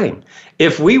whole thing.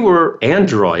 If we were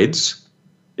androids,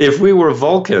 if we were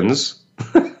Vulcans,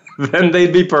 then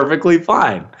they'd be perfectly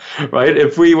fine, right?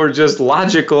 If we were just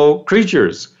logical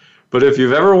creatures. But if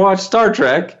you've ever watched Star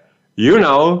Trek, you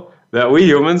know that we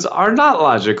humans are not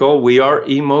logical, we are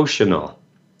emotional.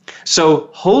 So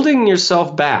holding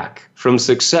yourself back from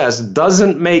success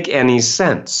doesn't make any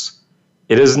sense.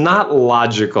 It is not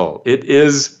logical, it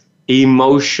is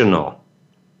emotional.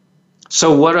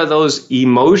 So what are those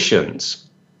emotions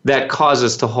that cause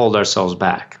us to hold ourselves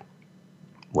back?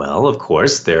 Well, of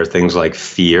course, there are things like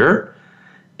fear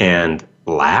and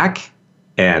lack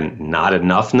and not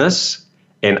enoughness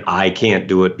and I can't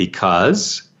do it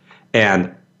because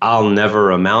and I'll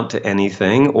never amount to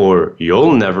anything or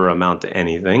you'll never amount to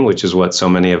anything, which is what so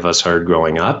many of us heard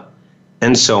growing up,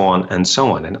 and so on and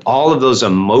so on. And all of those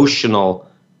emotional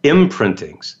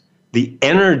imprintings. The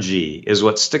energy is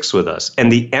what sticks with us,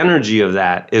 and the energy of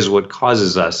that is what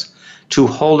causes us to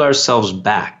hold ourselves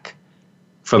back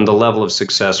from the level of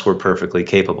success we're perfectly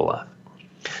capable of.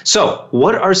 So,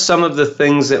 what are some of the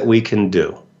things that we can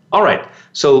do? All right,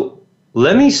 so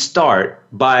let me start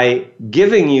by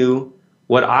giving you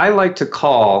what I like to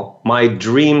call my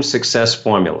dream success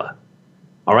formula.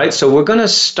 All right, so we're going to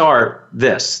start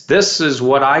this. This is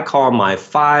what I call my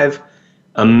 5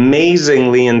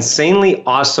 amazingly, insanely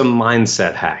awesome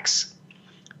mindset hacks.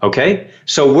 Okay,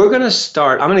 so we're going to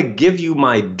start. I'm going to give you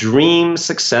my dream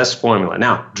success formula.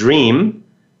 Now, dream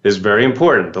is very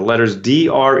important. The letters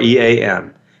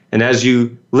D.R.E.A.M. And as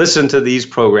you listen to these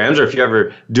programs, or if you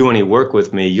ever do any work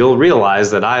with me, you'll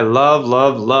realize that I love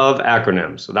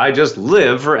acronyms. And I just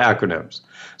live for acronyms.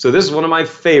 So this is one of my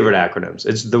favorite acronyms.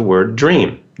 It's the word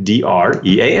DREAM,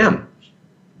 D.R.E.A.M.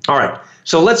 All right,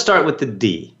 so let's start with the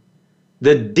D.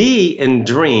 The D in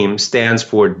DREAM stands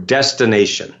for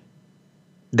destination.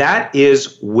 That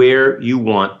is where you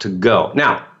want to go.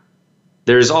 Now,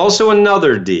 there's also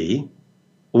another D,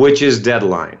 which is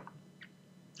deadline.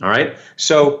 All right?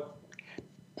 So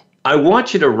I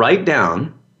want you to write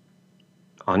down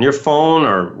on your phone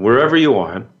or wherever you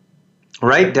are,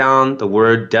 write down the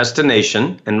word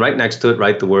destination, and right next to it,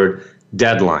 write the word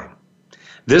deadline.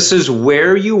 This is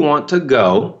where you want to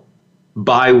go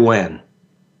by when.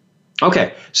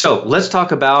 Okay, so let's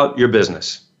talk about your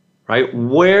business, right?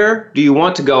 Where do you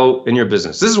want to go in your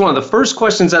business? This is one of the first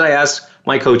questions that I ask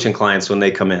my coaching clients when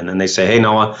they come in and they say, hey,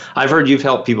 Noah, I've heard you've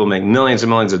helped people make millions and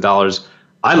millions of dollars.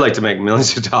 I'd like to make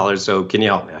millions of dollars, so can you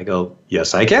help me? I go,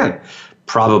 yes, I can.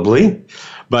 Probably,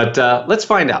 but let's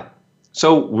find out.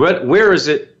 So where is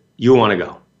it you want to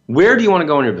go? Where do you want to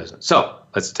go in your business? So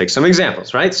let's take some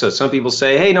examples, right? So some people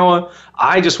say, hey, Noah,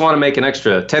 I just want to make an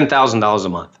extra $10,000 a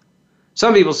month.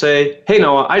 Some people say, hey,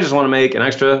 Noah, I just want to make an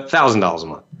extra $1,000 a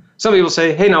month. Some people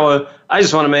say, hey, Noah, I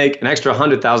just want to make an extra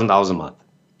 $100,000 a month.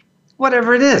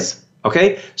 Whatever it is,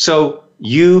 okay? So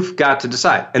you've got to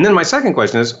decide. And then my second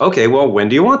question is, okay, well, when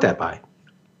do you want that by?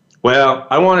 Well,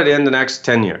 I want it in the next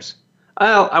 10 years.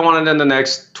 Well, I want it in the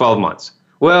next 12 months.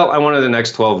 Well, I want it in the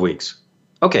next 12 weeks.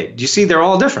 Okay, do you see they're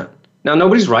all different? Now,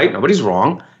 nobody's right, nobody's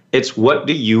wrong. It's what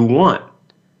do you want?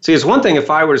 See, it's one thing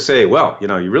if I were to say, well,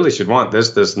 you really should want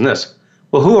this, this, and this.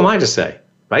 Well, who am I to say,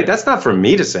 right? That's not for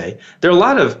me to say. There are a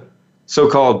lot of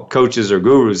so-called coaches or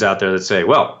gurus out there that say,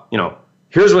 well,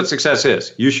 here's what success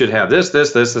is. You should have this,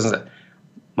 this, this, and that.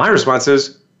 My response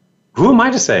is, who am I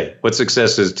to say what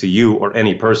success is to you or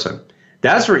any person?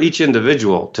 That's for each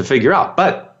individual to figure out,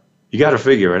 but you got to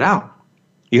figure it out.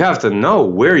 You have to know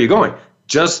where you're going,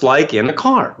 just like in a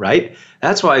car, right?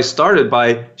 That's why I started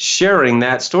by sharing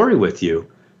that story with you,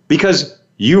 because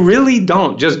you really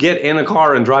don't just get in a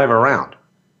car and drive around.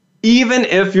 Even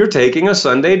if you're taking a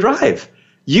Sunday drive,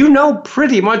 you know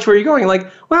pretty much where you're going.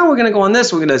 Like, well, we're going to go on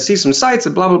this, we're going to see some sights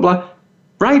and blah, blah, blah,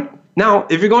 right? Now,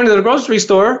 if you're going to the grocery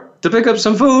store to pick up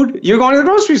some food, you're going to the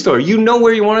grocery store. You know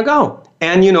where you want to go,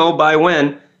 and you know by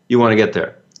when you want to get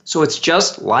there. So it's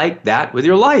just like that with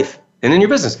your life and in your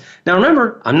business. Now,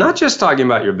 remember, I'm not just talking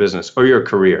about your business or your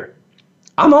career.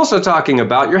 I'm also talking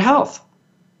about your health.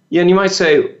 And you might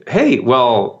say, hey,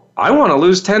 well, I want to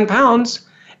lose 10 pounds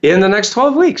in the next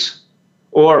 12 weeks,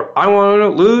 or I want to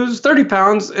lose 30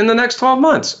 pounds in the next 12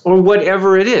 months, or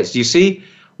whatever it is. You see,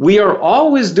 we are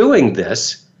always doing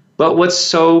this, but what's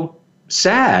so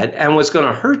sad and what's going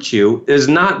to hurt you is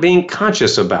not being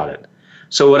conscious about it.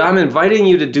 So what I'm inviting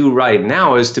you to do right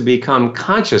now is to become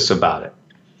conscious about it.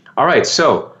 All right,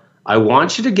 so I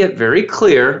want you to get very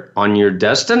clear on your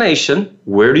destination,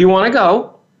 where do you want to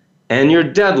go, and your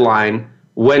deadline,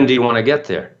 when do you want to get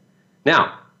there.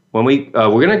 Now, when we're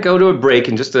going to go to a break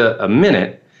in just a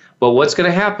minute, but what's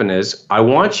going to happen is I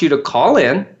want you to call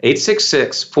in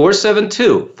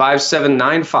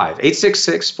 866-472-5795,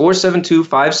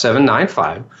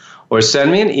 866-472-5795, or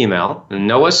send me an email,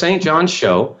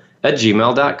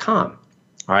 noahstjohnshow@gmail.com.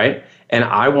 All right, and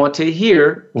I want to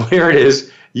hear where it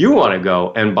is you want to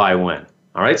go and by when.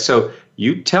 All right, so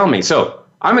you tell me. So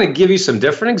I'm going to give you some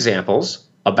different examples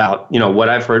about what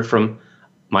I've heard from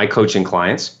my coaching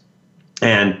clients,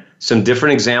 and some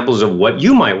different examples of what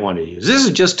you might want to use. This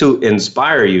is just to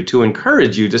inspire you, to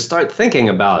encourage you to start thinking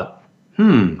about,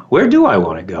 where do I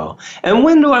want to go? And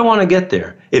when do I want to get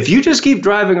there? If you just keep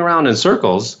driving around in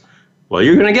circles, well,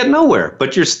 you're going to get nowhere,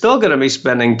 but you're still going to be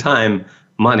spending time,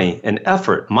 money, and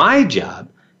effort. My job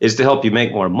is to help you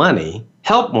make more money,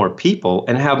 help more people,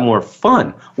 and have more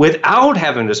fun without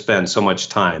having to spend so much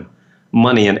time,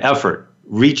 money, and effort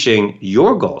reaching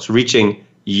your goals, reaching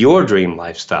your dream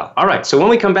lifestyle. All right, so when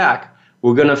we come back,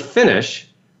 we're going to finish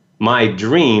my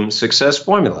dream success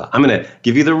formula. I'm going to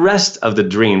give you the rest of the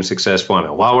dream success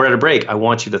formula. While we're at a break, I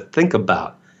want you to think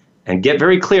about and get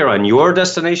very clear on your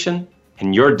destination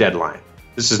and your deadline.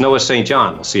 This is Noah St.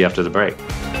 John. We'll see you after the break.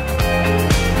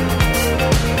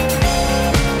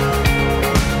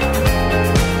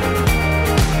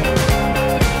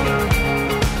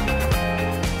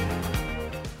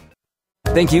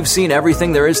 Think you've seen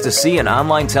everything there is to see in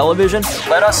online television?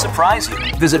 Let us surprise you.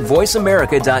 Visit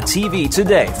voiceamerica.tv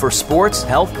today for sports,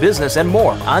 health, business, and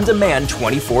more on demand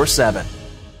 24/7.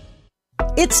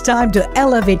 It's time to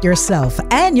elevate yourself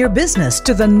and your business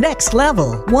to the next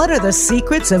level. What are the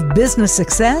secrets of business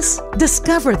success?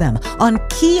 Discover them on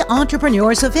Key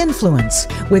Entrepreneurs of Influence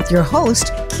with your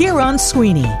host, Kieran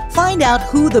Sweeney. Find out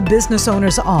who the business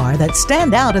owners are that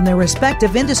stand out in their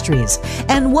respective industries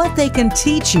and what they can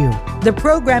teach you. The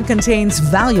program contains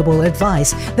valuable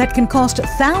advice that can cost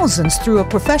thousands through a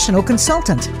professional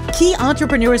consultant. Key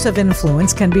Entrepreneurs of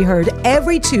Influence can be heard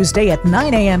every Tuesday at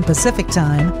 9 a.m. Pacific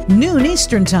Time, noon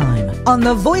Eastern Time on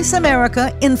the Voice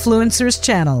America Influencers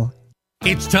channel.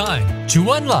 It's time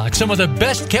to unlock some of the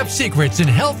best-kept secrets in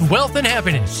health, wealth, and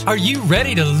happiness. Are you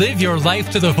ready to live your life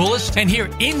to the fullest and hear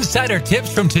insider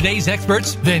tips from today's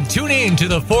experts? Then tune in to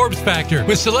The Forbes Factor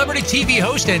with celebrity TV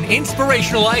host and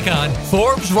inspirational icon,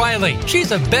 Forbes Riley.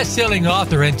 She's a best-selling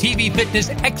author and TV fitness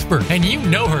expert, and you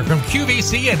know her from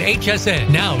QVC and HSN.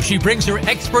 Now she brings her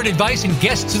expert advice and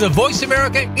guests to the Voice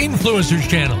America Influencers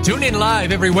channel. Tune in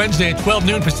live every Wednesday at 12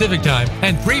 noon Pacific Time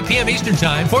and 3 p.m. Eastern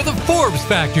Time for The Forbes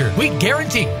Factor. We guarantee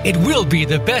it will be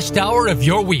the best hour of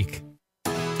your week.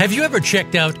 Have you ever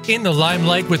checked out In the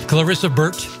Limelight with Clarissa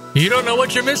Burt? You don't know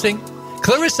what you're missing.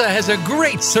 Clarissa has a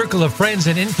great circle of friends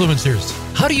and influencers.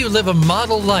 How do you live a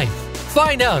model life?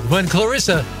 Find out when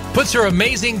Clarissa puts her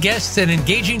amazing guests and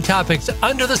engaging topics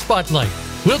under the spotlight.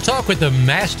 We'll talk with the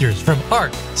masters from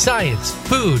art, science,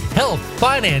 food, health,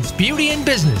 finance, beauty, and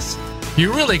business.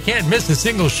 You really can't miss a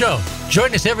single show.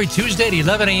 Join us every Tuesday at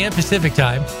 11 a.m. Pacific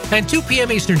Time and 2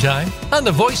 p.m. Eastern Time on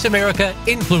the Voice America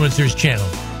Influencers channel.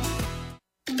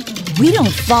 We don't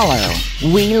follow,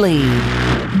 we lead.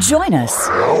 Join us,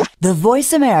 the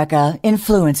Voice America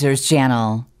Influencers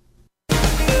channel.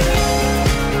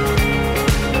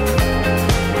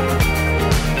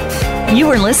 You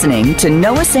are listening to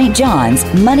Noah St. John's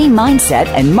Money Mindset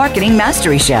and Marketing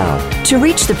Mastery Show. To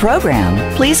reach the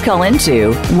program, please call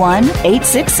into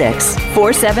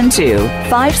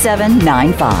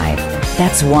 1-866-472-5795.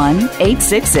 That's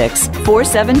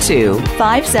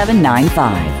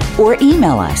 1-866-472-5795. Or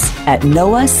email us at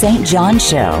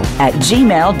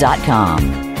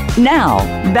noahstjohnshow@gmail.com. Now,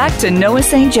 back to Noah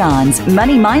St. John's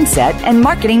Money Mindset and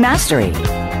Marketing Mastery.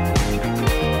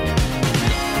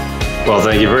 Well,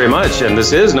 thank you very much. And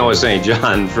this is Noah St.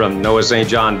 John from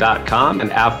noahstjohn.com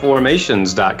and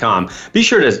affirmations.com. Be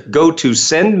sure to go to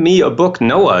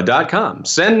sendmeabooknoah.com.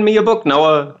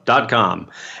 Sendmeabooknoah.com.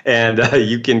 And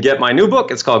you can get my new book.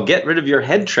 It's called Get Rid of Your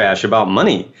Head Trash About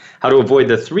Money: How to Avoid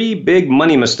the 3 Big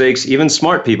Money Mistakes Even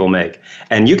Smart People Make.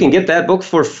 And you can get that book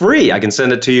for free. I can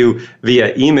send it to you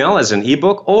via email as an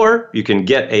ebook, or you can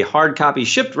get a hard copy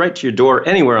shipped right to your door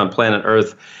anywhere on planet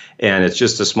Earth. And it's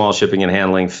just a small shipping and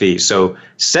handling fee. So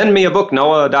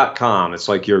sendmeabooknoah.com. It's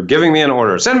like you're giving me an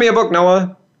order. Send me a book,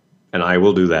 Noah, and I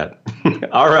will do that.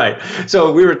 All right.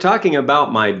 So we were talking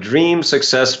about my dream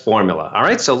success formula. All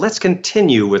right. So let's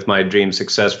continue with my dream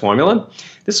success formula.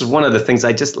 This is one of the things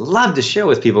I just love to share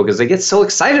with people because they get so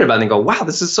excited about it and go, wow,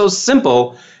 this is so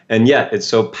simple, and yet it's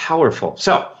so powerful.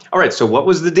 So, all right. So what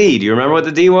was the D? Do you remember what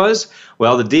the D was?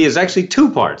 Well, the D is actually 2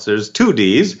 parts. There's 2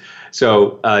 Ds.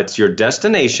 So it's your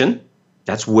destination.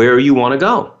 That's where you want to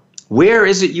go. Where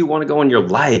is it you want to go in your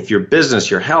life, your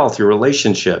business, your health, your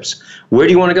relationships? Where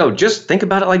do you want to go? Just think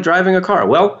about it like driving a car.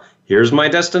 Well, here's my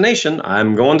destination.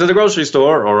 I'm going to the grocery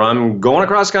store, or I'm going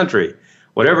across country,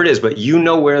 whatever it is, but you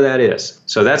know where that is.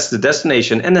 So that's the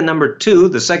destination. And then number 2,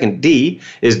 the second D,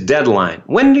 is deadline.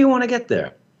 When do you want to get there?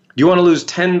 Do you want to lose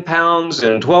 10 pounds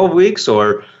in 12 weeks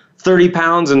or 30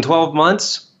 pounds in 12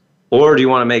 months? Or do you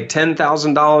want to make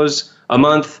 $10,000 a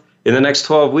month in the next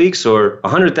 12 weeks or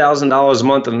 $100,000 a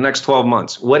month in the next 12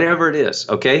 months? Whatever it is,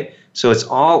 okay? So it's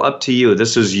all up to you.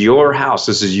 This is your house.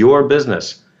 This is your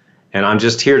business. And I'm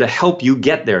just here to help you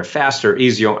get there faster,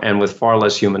 easier, and with far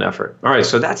less human effort. All right,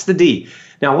 so that's the D.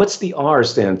 Now, what's the R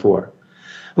stand for?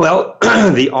 Well,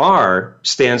 the R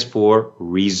stands for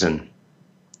reason.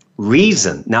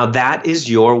 Reason. Now, that is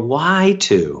your why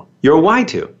to. Your why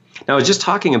to. Now, I was just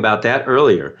talking about that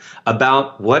earlier,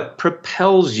 about what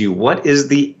propels you. What is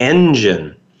the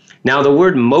engine? Now, the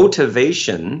word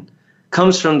motivation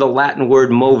comes from the Latin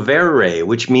word movere,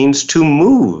 which means to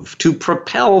move, to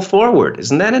propel forward.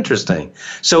 Isn't that interesting?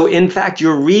 So, in fact,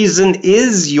 your reason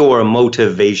is your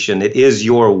motivation. It is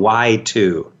your why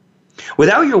to.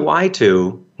 Without your why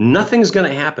to, nothing's going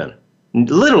to happen.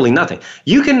 Literally nothing.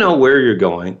 You can know where you're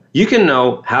going. You can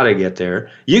know how to get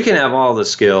there. You can have all the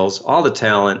skills, all the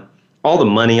talent, all the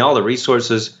money, all the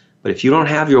resources. But if you don't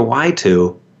have your why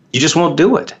to, you just won't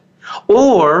do it.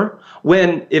 Or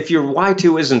if your why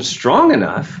to isn't strong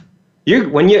enough,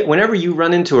 whenever you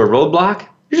run into a roadblock,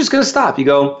 you're just going to stop. You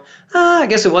go, I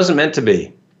guess it wasn't meant to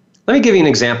be. Let me give you an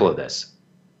example of this.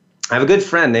 I have a good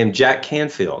friend named Jack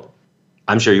Canfield.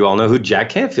 I'm sure you all know who Jack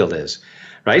Canfield is.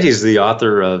 right? He's the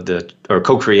author of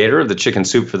co-creator of the Chicken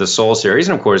Soup for the Soul series.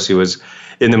 And of course, he was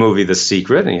in the movie The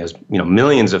Secret, and he has,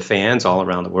 millions of fans all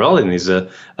around the world, and he's a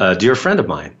dear friend of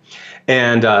mine.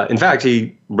 And in fact,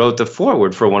 he wrote the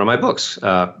foreword for one of my books,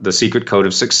 The Secret Code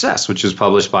of Success, which is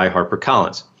published by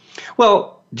HarperCollins.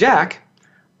 Well, Jack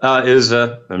is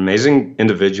an amazing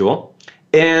individual.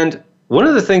 And one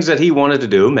of the things that he wanted to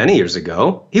do many years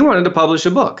ago, he wanted to publish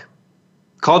a book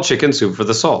called Chicken Soup for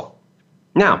the Soul.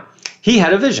 Now, he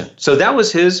had a vision. So that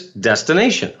was his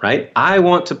destination, right? I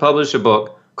want to publish a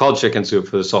book called Chicken Soup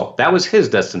for the Soul. That was his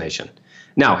destination.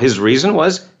 Now, his reason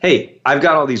was, hey, I've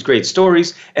got all these great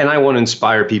stories, and I want to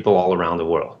inspire people all around the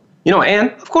world. And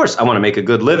of course, I want to make a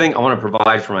good living. I want to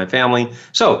provide for my family.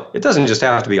 So it doesn't just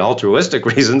have to be altruistic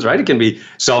reasons, right? It can be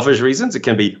selfish reasons. It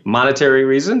can be monetary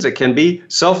reasons. It can be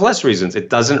selfless reasons. It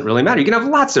doesn't really matter. You can have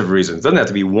lots of reasons. It doesn't have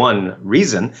to be one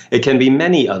reason. It can be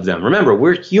many of them. Remember,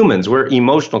 we're humans. We're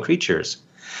emotional creatures.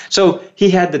 So he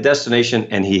had the destination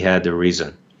and he had the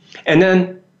reason. And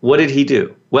then what did he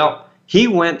do? Well, he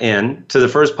went in to the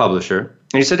first publisher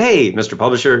and he said, hey, Mr.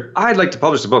 Publisher, I'd like to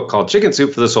publish a book called Chicken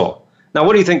Soup for the Soul. Now,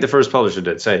 what do you think the first publisher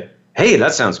did? Say, hey,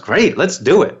 that sounds great. Let's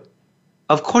do it.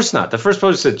 Of course not. The first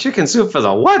publisher said, Chicken Soup for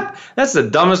the what? That's the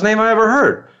dumbest name I ever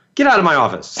heard. Get out of my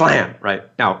office. Slam. Right.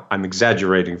 Now, I'm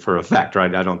exaggerating for effect,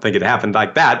 right? I don't think it happened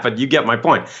like that, but you get my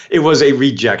point. It was a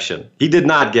rejection. He did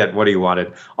not get what he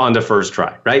wanted on the first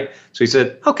try, right? So he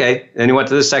said, okay. Then he went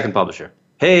to the second publisher.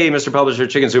 Hey, Mr. Publisher,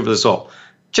 Chicken Soup for the Soul.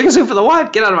 Chicken Soup for the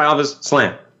what? Get out of my office.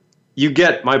 Slam. You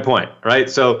get my point, right?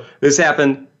 So this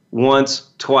happened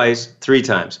once, twice, 3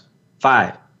 times,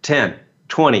 5, 10,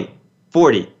 20,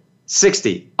 40,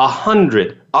 60,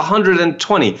 100,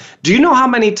 120. Do you know how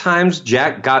many times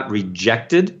Jack got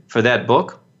rejected for that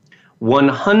book?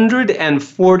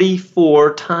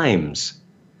 144 times.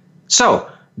 So,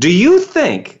 do you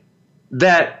think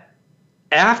that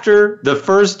after the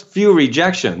first few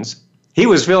rejections, he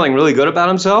was feeling really good about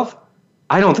himself?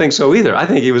 I don't think so either. I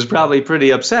think he was probably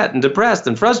pretty upset and depressed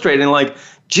and frustrated and like,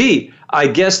 gee, I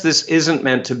guess this isn't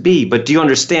meant to be. But do you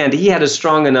understand? He had a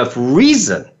strong enough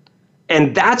reason.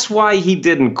 And that's why he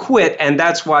didn't quit. And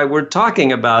that's why we're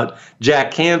talking about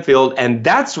Jack Canfield. And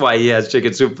that's why he has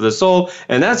Chicken Soup for the Soul.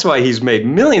 And that's why he's made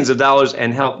millions of dollars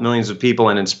and helped millions of people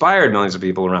and inspired millions of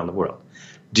people around the world.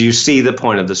 Do you see the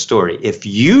point of the story? If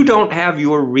you don't have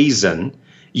your reason,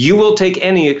 you will take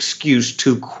any excuse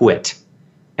to quit.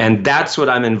 And that's what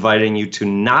I'm inviting you to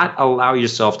not allow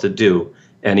yourself to do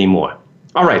anymore.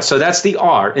 All right, so that's the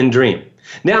R in dream.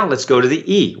 Now let's go to the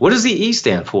E. What does the E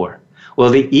stand for? Well,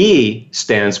 the E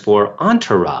stands for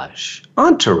entourage.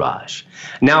 Entourage.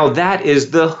 Now that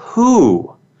is the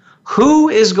who. Who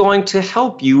is going to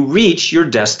help you reach your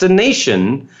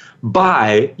destination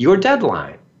by your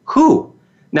deadline? Who?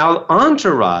 Now,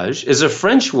 entourage is a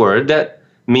French word that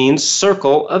means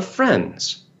circle of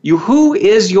friends. Who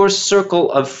is your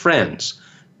circle of friends?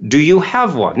 Do you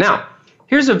have one? Now,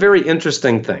 here's a very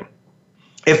interesting thing.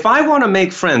 If I want to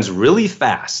make friends really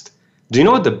fast, do you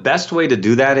know what the best way to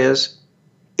do that is?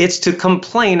 It's to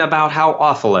complain about how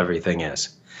awful everything is.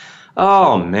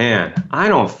 Oh man, I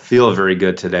don't feel very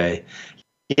good today.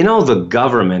 The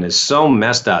government is so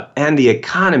messed up and the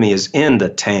economy is in the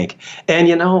tank.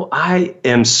 And I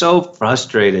am so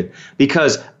frustrated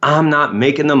because I'm not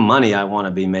making the money I want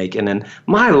to be making and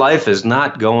my life is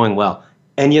not going well.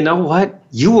 And you know what?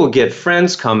 You will get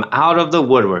friends come out of the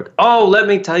woodwork. Oh, let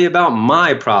me tell you about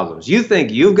my problems. You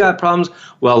think you've got problems?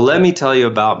 Well, let me tell you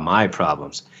about my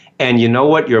problems. And you know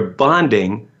what? You're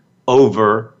bonding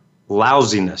over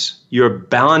lousiness. You're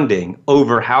bonding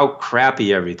over how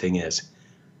crappy everything is.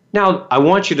 Now, I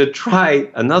want you to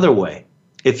try another way.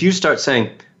 If you start saying,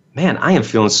 man, I am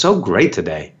feeling so great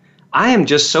today. I am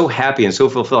just so happy and so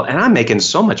fulfilled, and I'm making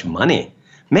so much money.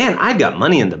 Man, I've got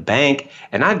money in the bank,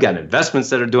 and I've got investments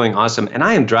that are doing awesome, and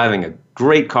I am driving a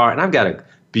great car, and I've got a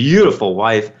beautiful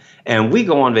wife, and we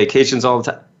go on vacations all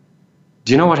the time.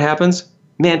 Do you know what happens?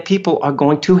 Man, people are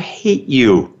going to hate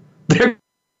you. They're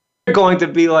going to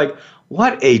be like,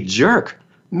 what a jerk.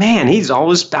 Man, he's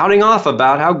always spouting off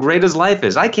about how great his life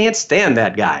is. I can't stand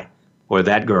that guy or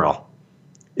that girl.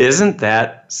 Isn't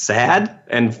that sad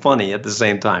and funny at the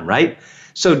same time, right?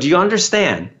 So do you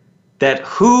understand that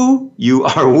who you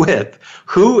are with,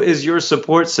 who is your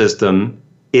support system,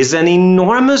 is an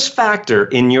enormous factor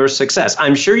in your success?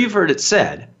 I'm sure you've heard it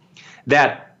said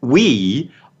that we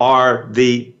are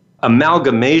the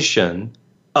amalgamation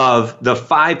of the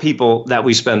 5 people that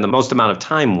we spend the most amount of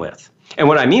time with. And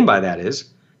what I mean by that is,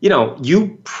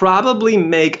 you probably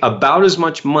make about as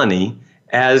much money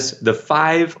as the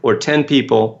 5 or 10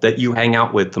 people that you hang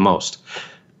out with the most.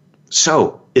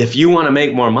 So if you want to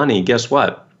make more money, guess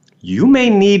what? you may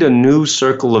need a new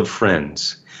circle of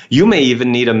friends. You may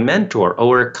even need a mentor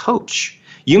or a coach.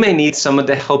 You may need someone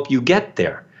to help you get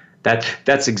there.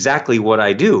 That's exactly what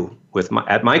I do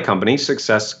at my company,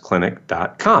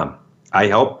 successclinic.com. I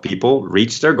help people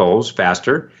reach their goals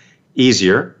faster,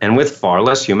 easier, and with far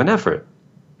less human effort.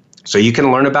 So you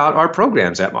can learn about our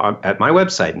programs at my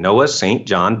website,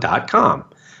 noahstjohn.com.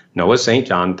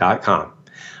 noahstjohn.com.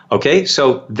 Okay,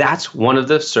 so that's one of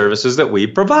the services that we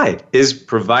provide, is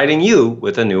providing you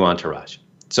with a new entourage.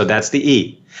 So that's the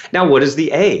E. Now, what is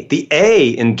the A? The A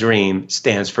in DREAM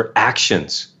stands for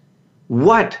actions.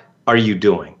 What are you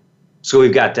doing? So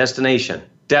we've got destination,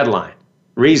 deadline,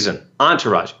 reason,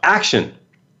 entourage, action.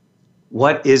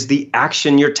 What is the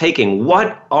action you're taking?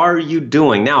 What are you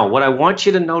doing? Now, what I want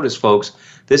you to notice, folks,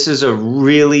 this is a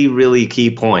really, really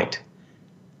key point.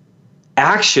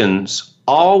 Actions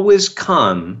always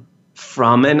come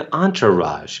from an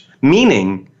entourage,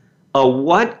 meaning a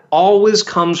what always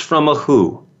comes from a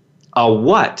who. A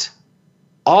what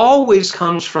always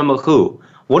comes from a who.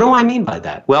 What do I mean by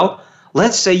that? Well,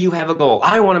 let's say you have a goal.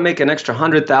 I want to make an extra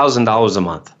 $100,000 a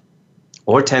month,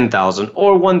 or $10,000,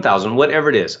 or $1,000, whatever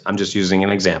it is. I'm just using an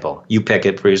example. You pick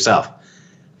it for yourself.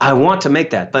 I want to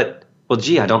make that, but, well,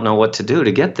 gee, I don't know what to do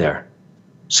to get there.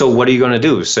 So what are you going to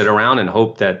do? Sit around and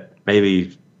hope that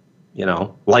maybe,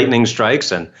 lightning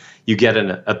strikes and you get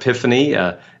an epiphany,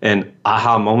 an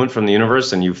aha moment from the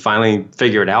universe, and you finally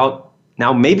figure it out?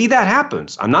 Now, maybe that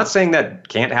happens. I'm not saying that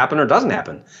can't happen or doesn't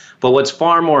happen. But what's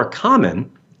far more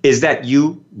common is that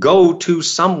you go to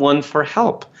someone for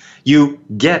help. You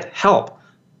get help.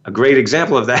 A great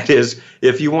example of that is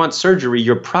if you want surgery,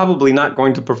 you're probably not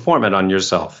going to perform it on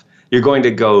yourself. You're going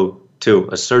to go to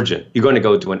a surgeon. You're going to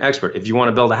go to an expert. If you want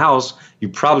to build a house, you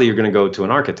probably are going to go to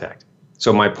an architect.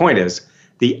 So my point is,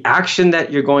 the action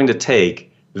that you're going to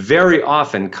take very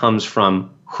often comes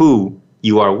from who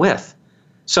you are with.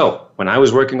 So when I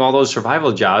was working all those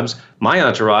survival jobs, my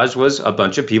entourage was a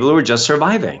bunch of people who were just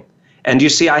surviving. And you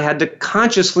see, I had to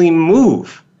consciously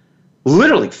move,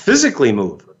 literally physically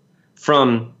move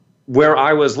from where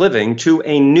I was living to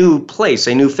a new place,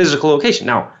 a new physical location.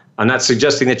 Now, I'm not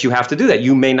suggesting that you have to do that.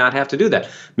 You may not have to do that.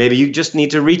 Maybe you just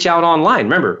need to reach out online.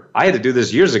 Remember, I had to do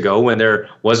this years ago when there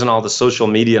wasn't all the social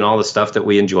media and all the stuff that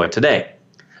we enjoy today.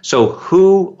 So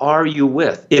who are you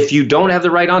with? If you don't have the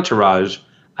right entourage,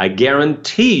 I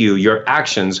guarantee you your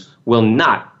actions will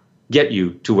not get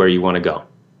you to where you want to go.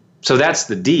 So that's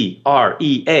the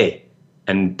D.R.E.A.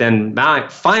 And then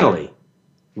finally,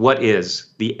 what is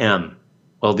the M?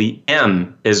 Well, the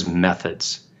M is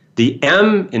methods. The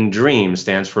M in DREAM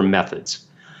stands for methods.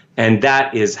 And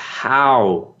that is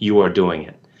how you are doing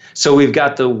it. So we've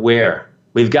got the where,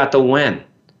 we've got the when,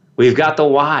 we've got the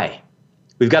why,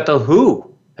 we've got the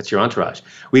who, that's your entourage.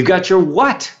 We've got your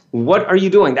what. What are you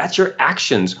doing? That's your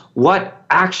actions. What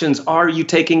actions are you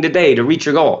taking today to reach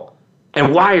your goal?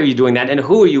 And why are you doing that? And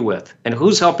who are you with? And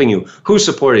who's helping you? Who's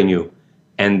supporting you?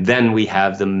 And then we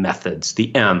have the methods,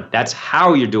 the M. That's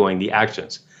how you're doing the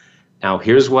actions. Now,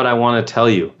 here's what I want to tell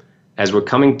you. As we're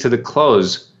coming to the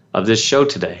close of this show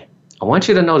today, I want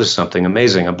you to notice something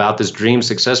amazing about this DREAM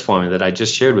success formula that I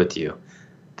just shared with you.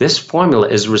 This formula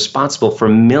is responsible for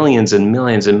millions and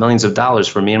millions and millions of dollars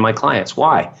for me and my clients.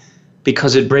 Why?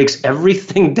 Because it breaks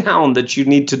everything down that you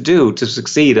need to do to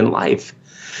succeed in life.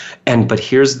 But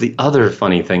here's the other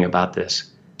funny thing about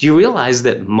this. Do you realize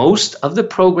that most of the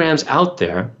programs out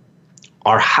there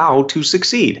are how to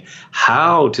succeed,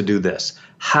 how to do this,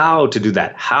 how to do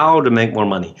that, how to make more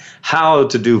money, how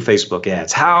to do Facebook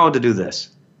ads, how to do this,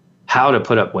 how to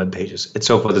put up web pages, and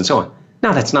so forth and so on.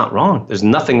 Now, that's not wrong. There's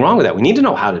nothing wrong with that. We need to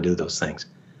know how to do those things.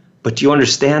 But do you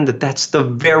understand that that's the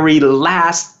very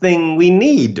last thing we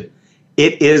need?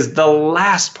 It is the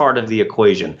last part of the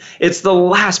equation. It's the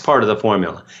last part of the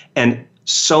formula. And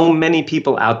so many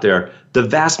people out there, the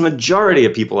vast majority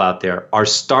of people out there are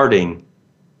starting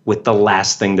with the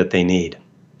last thing that they need.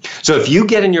 So if you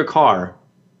get in your car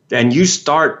and you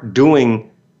start going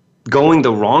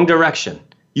the wrong direction,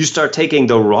 you start taking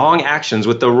the wrong actions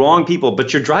with the wrong people,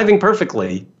 but you're driving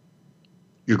perfectly,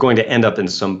 you're going to end up in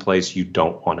some place you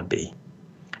don't want to be.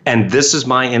 And this is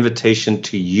my invitation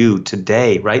to you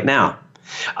today, right now.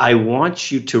 I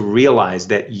want you to realize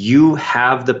that you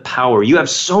have the power. You have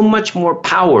so much more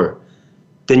power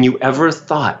than you ever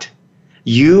thought.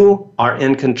 You are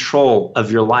in control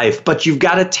of your life, but you've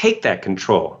got to take that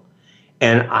control.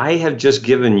 And I have just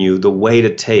given you the way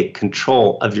to take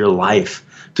control of your life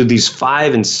through these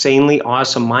 5 insanely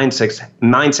awesome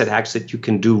mindset hacks that you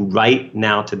can do right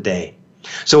now today.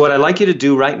 So what I'd like you to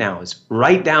do right now is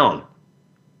write down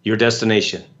your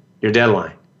destination, your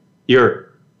deadline,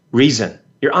 your reason,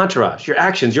 your entourage, your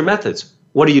actions, your methods.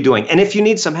 What are you doing? And if you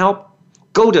need some help,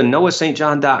 go to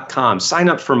noahstjohn.com. Sign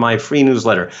up for my free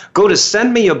newsletter. Go to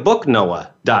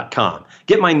sendmeabooknoah.com.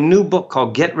 Get my new book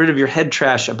called Get Rid of Your Head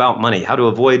Trash About Money, How to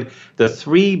Avoid the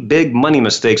 3 Big Money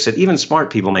Mistakes That Even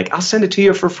Smart People Make. I'll send it to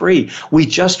you for free. We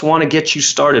just want to get you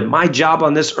started. My job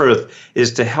on this earth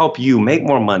is to help you make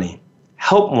more money,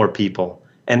 help more people,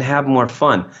 and have more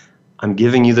fun. I'm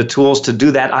giving you the tools to do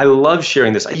that. I love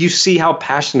sharing this. You see how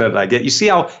passionate I get. You see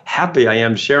how happy I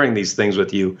am sharing these things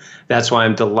with you. That's why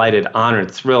I'm delighted,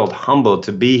 honored, thrilled, humbled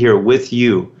to be here with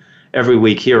you every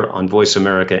week here on Voice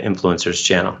America Influencers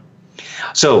Channel.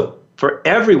 So for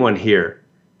everyone here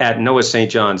at Noah St.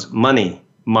 John's Money,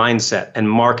 Mindset, and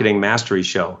Marketing Mastery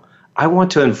Show, I want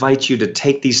to invite you to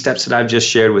take these steps that I've just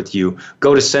shared with you.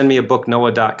 Go to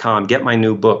sendmeabooknoah.com, get my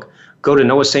new book. Go to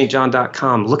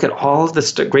noahstjohn.com. Look at all of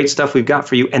the great stuff we've got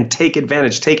for you and take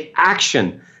advantage. Take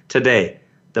action today.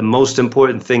 The most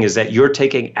important thing is that you're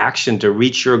taking action to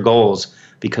reach your goals,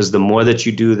 because the more that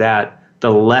you do that,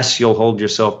 the less you'll hold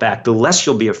yourself back, the less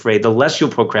you'll be afraid, the less you'll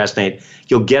procrastinate.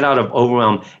 You'll get out of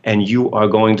overwhelm, and you are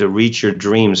going to reach your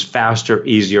dreams faster,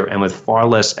 easier, and with far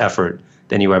less effort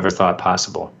than you ever thought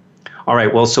possible. All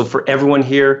right, well, so for everyone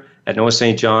here at Noah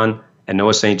St. John and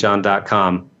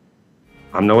noahstjohn.com,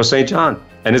 I'm Noah St. John,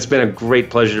 and it's been a great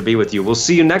pleasure to be with you. We'll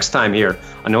see you next time here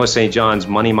on Noah St. John's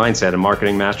Money, Mindset, and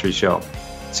Marketing Mastery Show.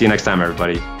 See you next time,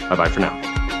 everybody. Bye-bye for now.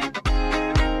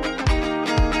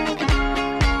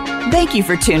 Thank you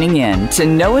for tuning in to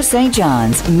Noah St.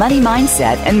 John's Money,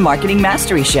 Mindset, and Marketing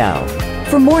Mastery Show.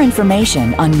 For more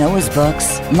information on Noah's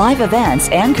books, live events,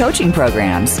 and coaching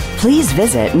programs, please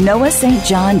visit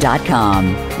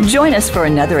noahstjohn.com. Join us for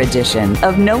another edition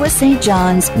of Noah St.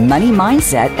 John's Money,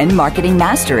 Mindset, and Marketing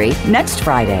Mastery next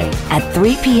Friday at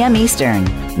 3 p.m. Eastern,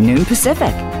 noon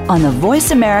Pacific, on the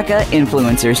Voice America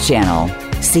Influencers Channel.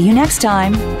 See you next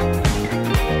time.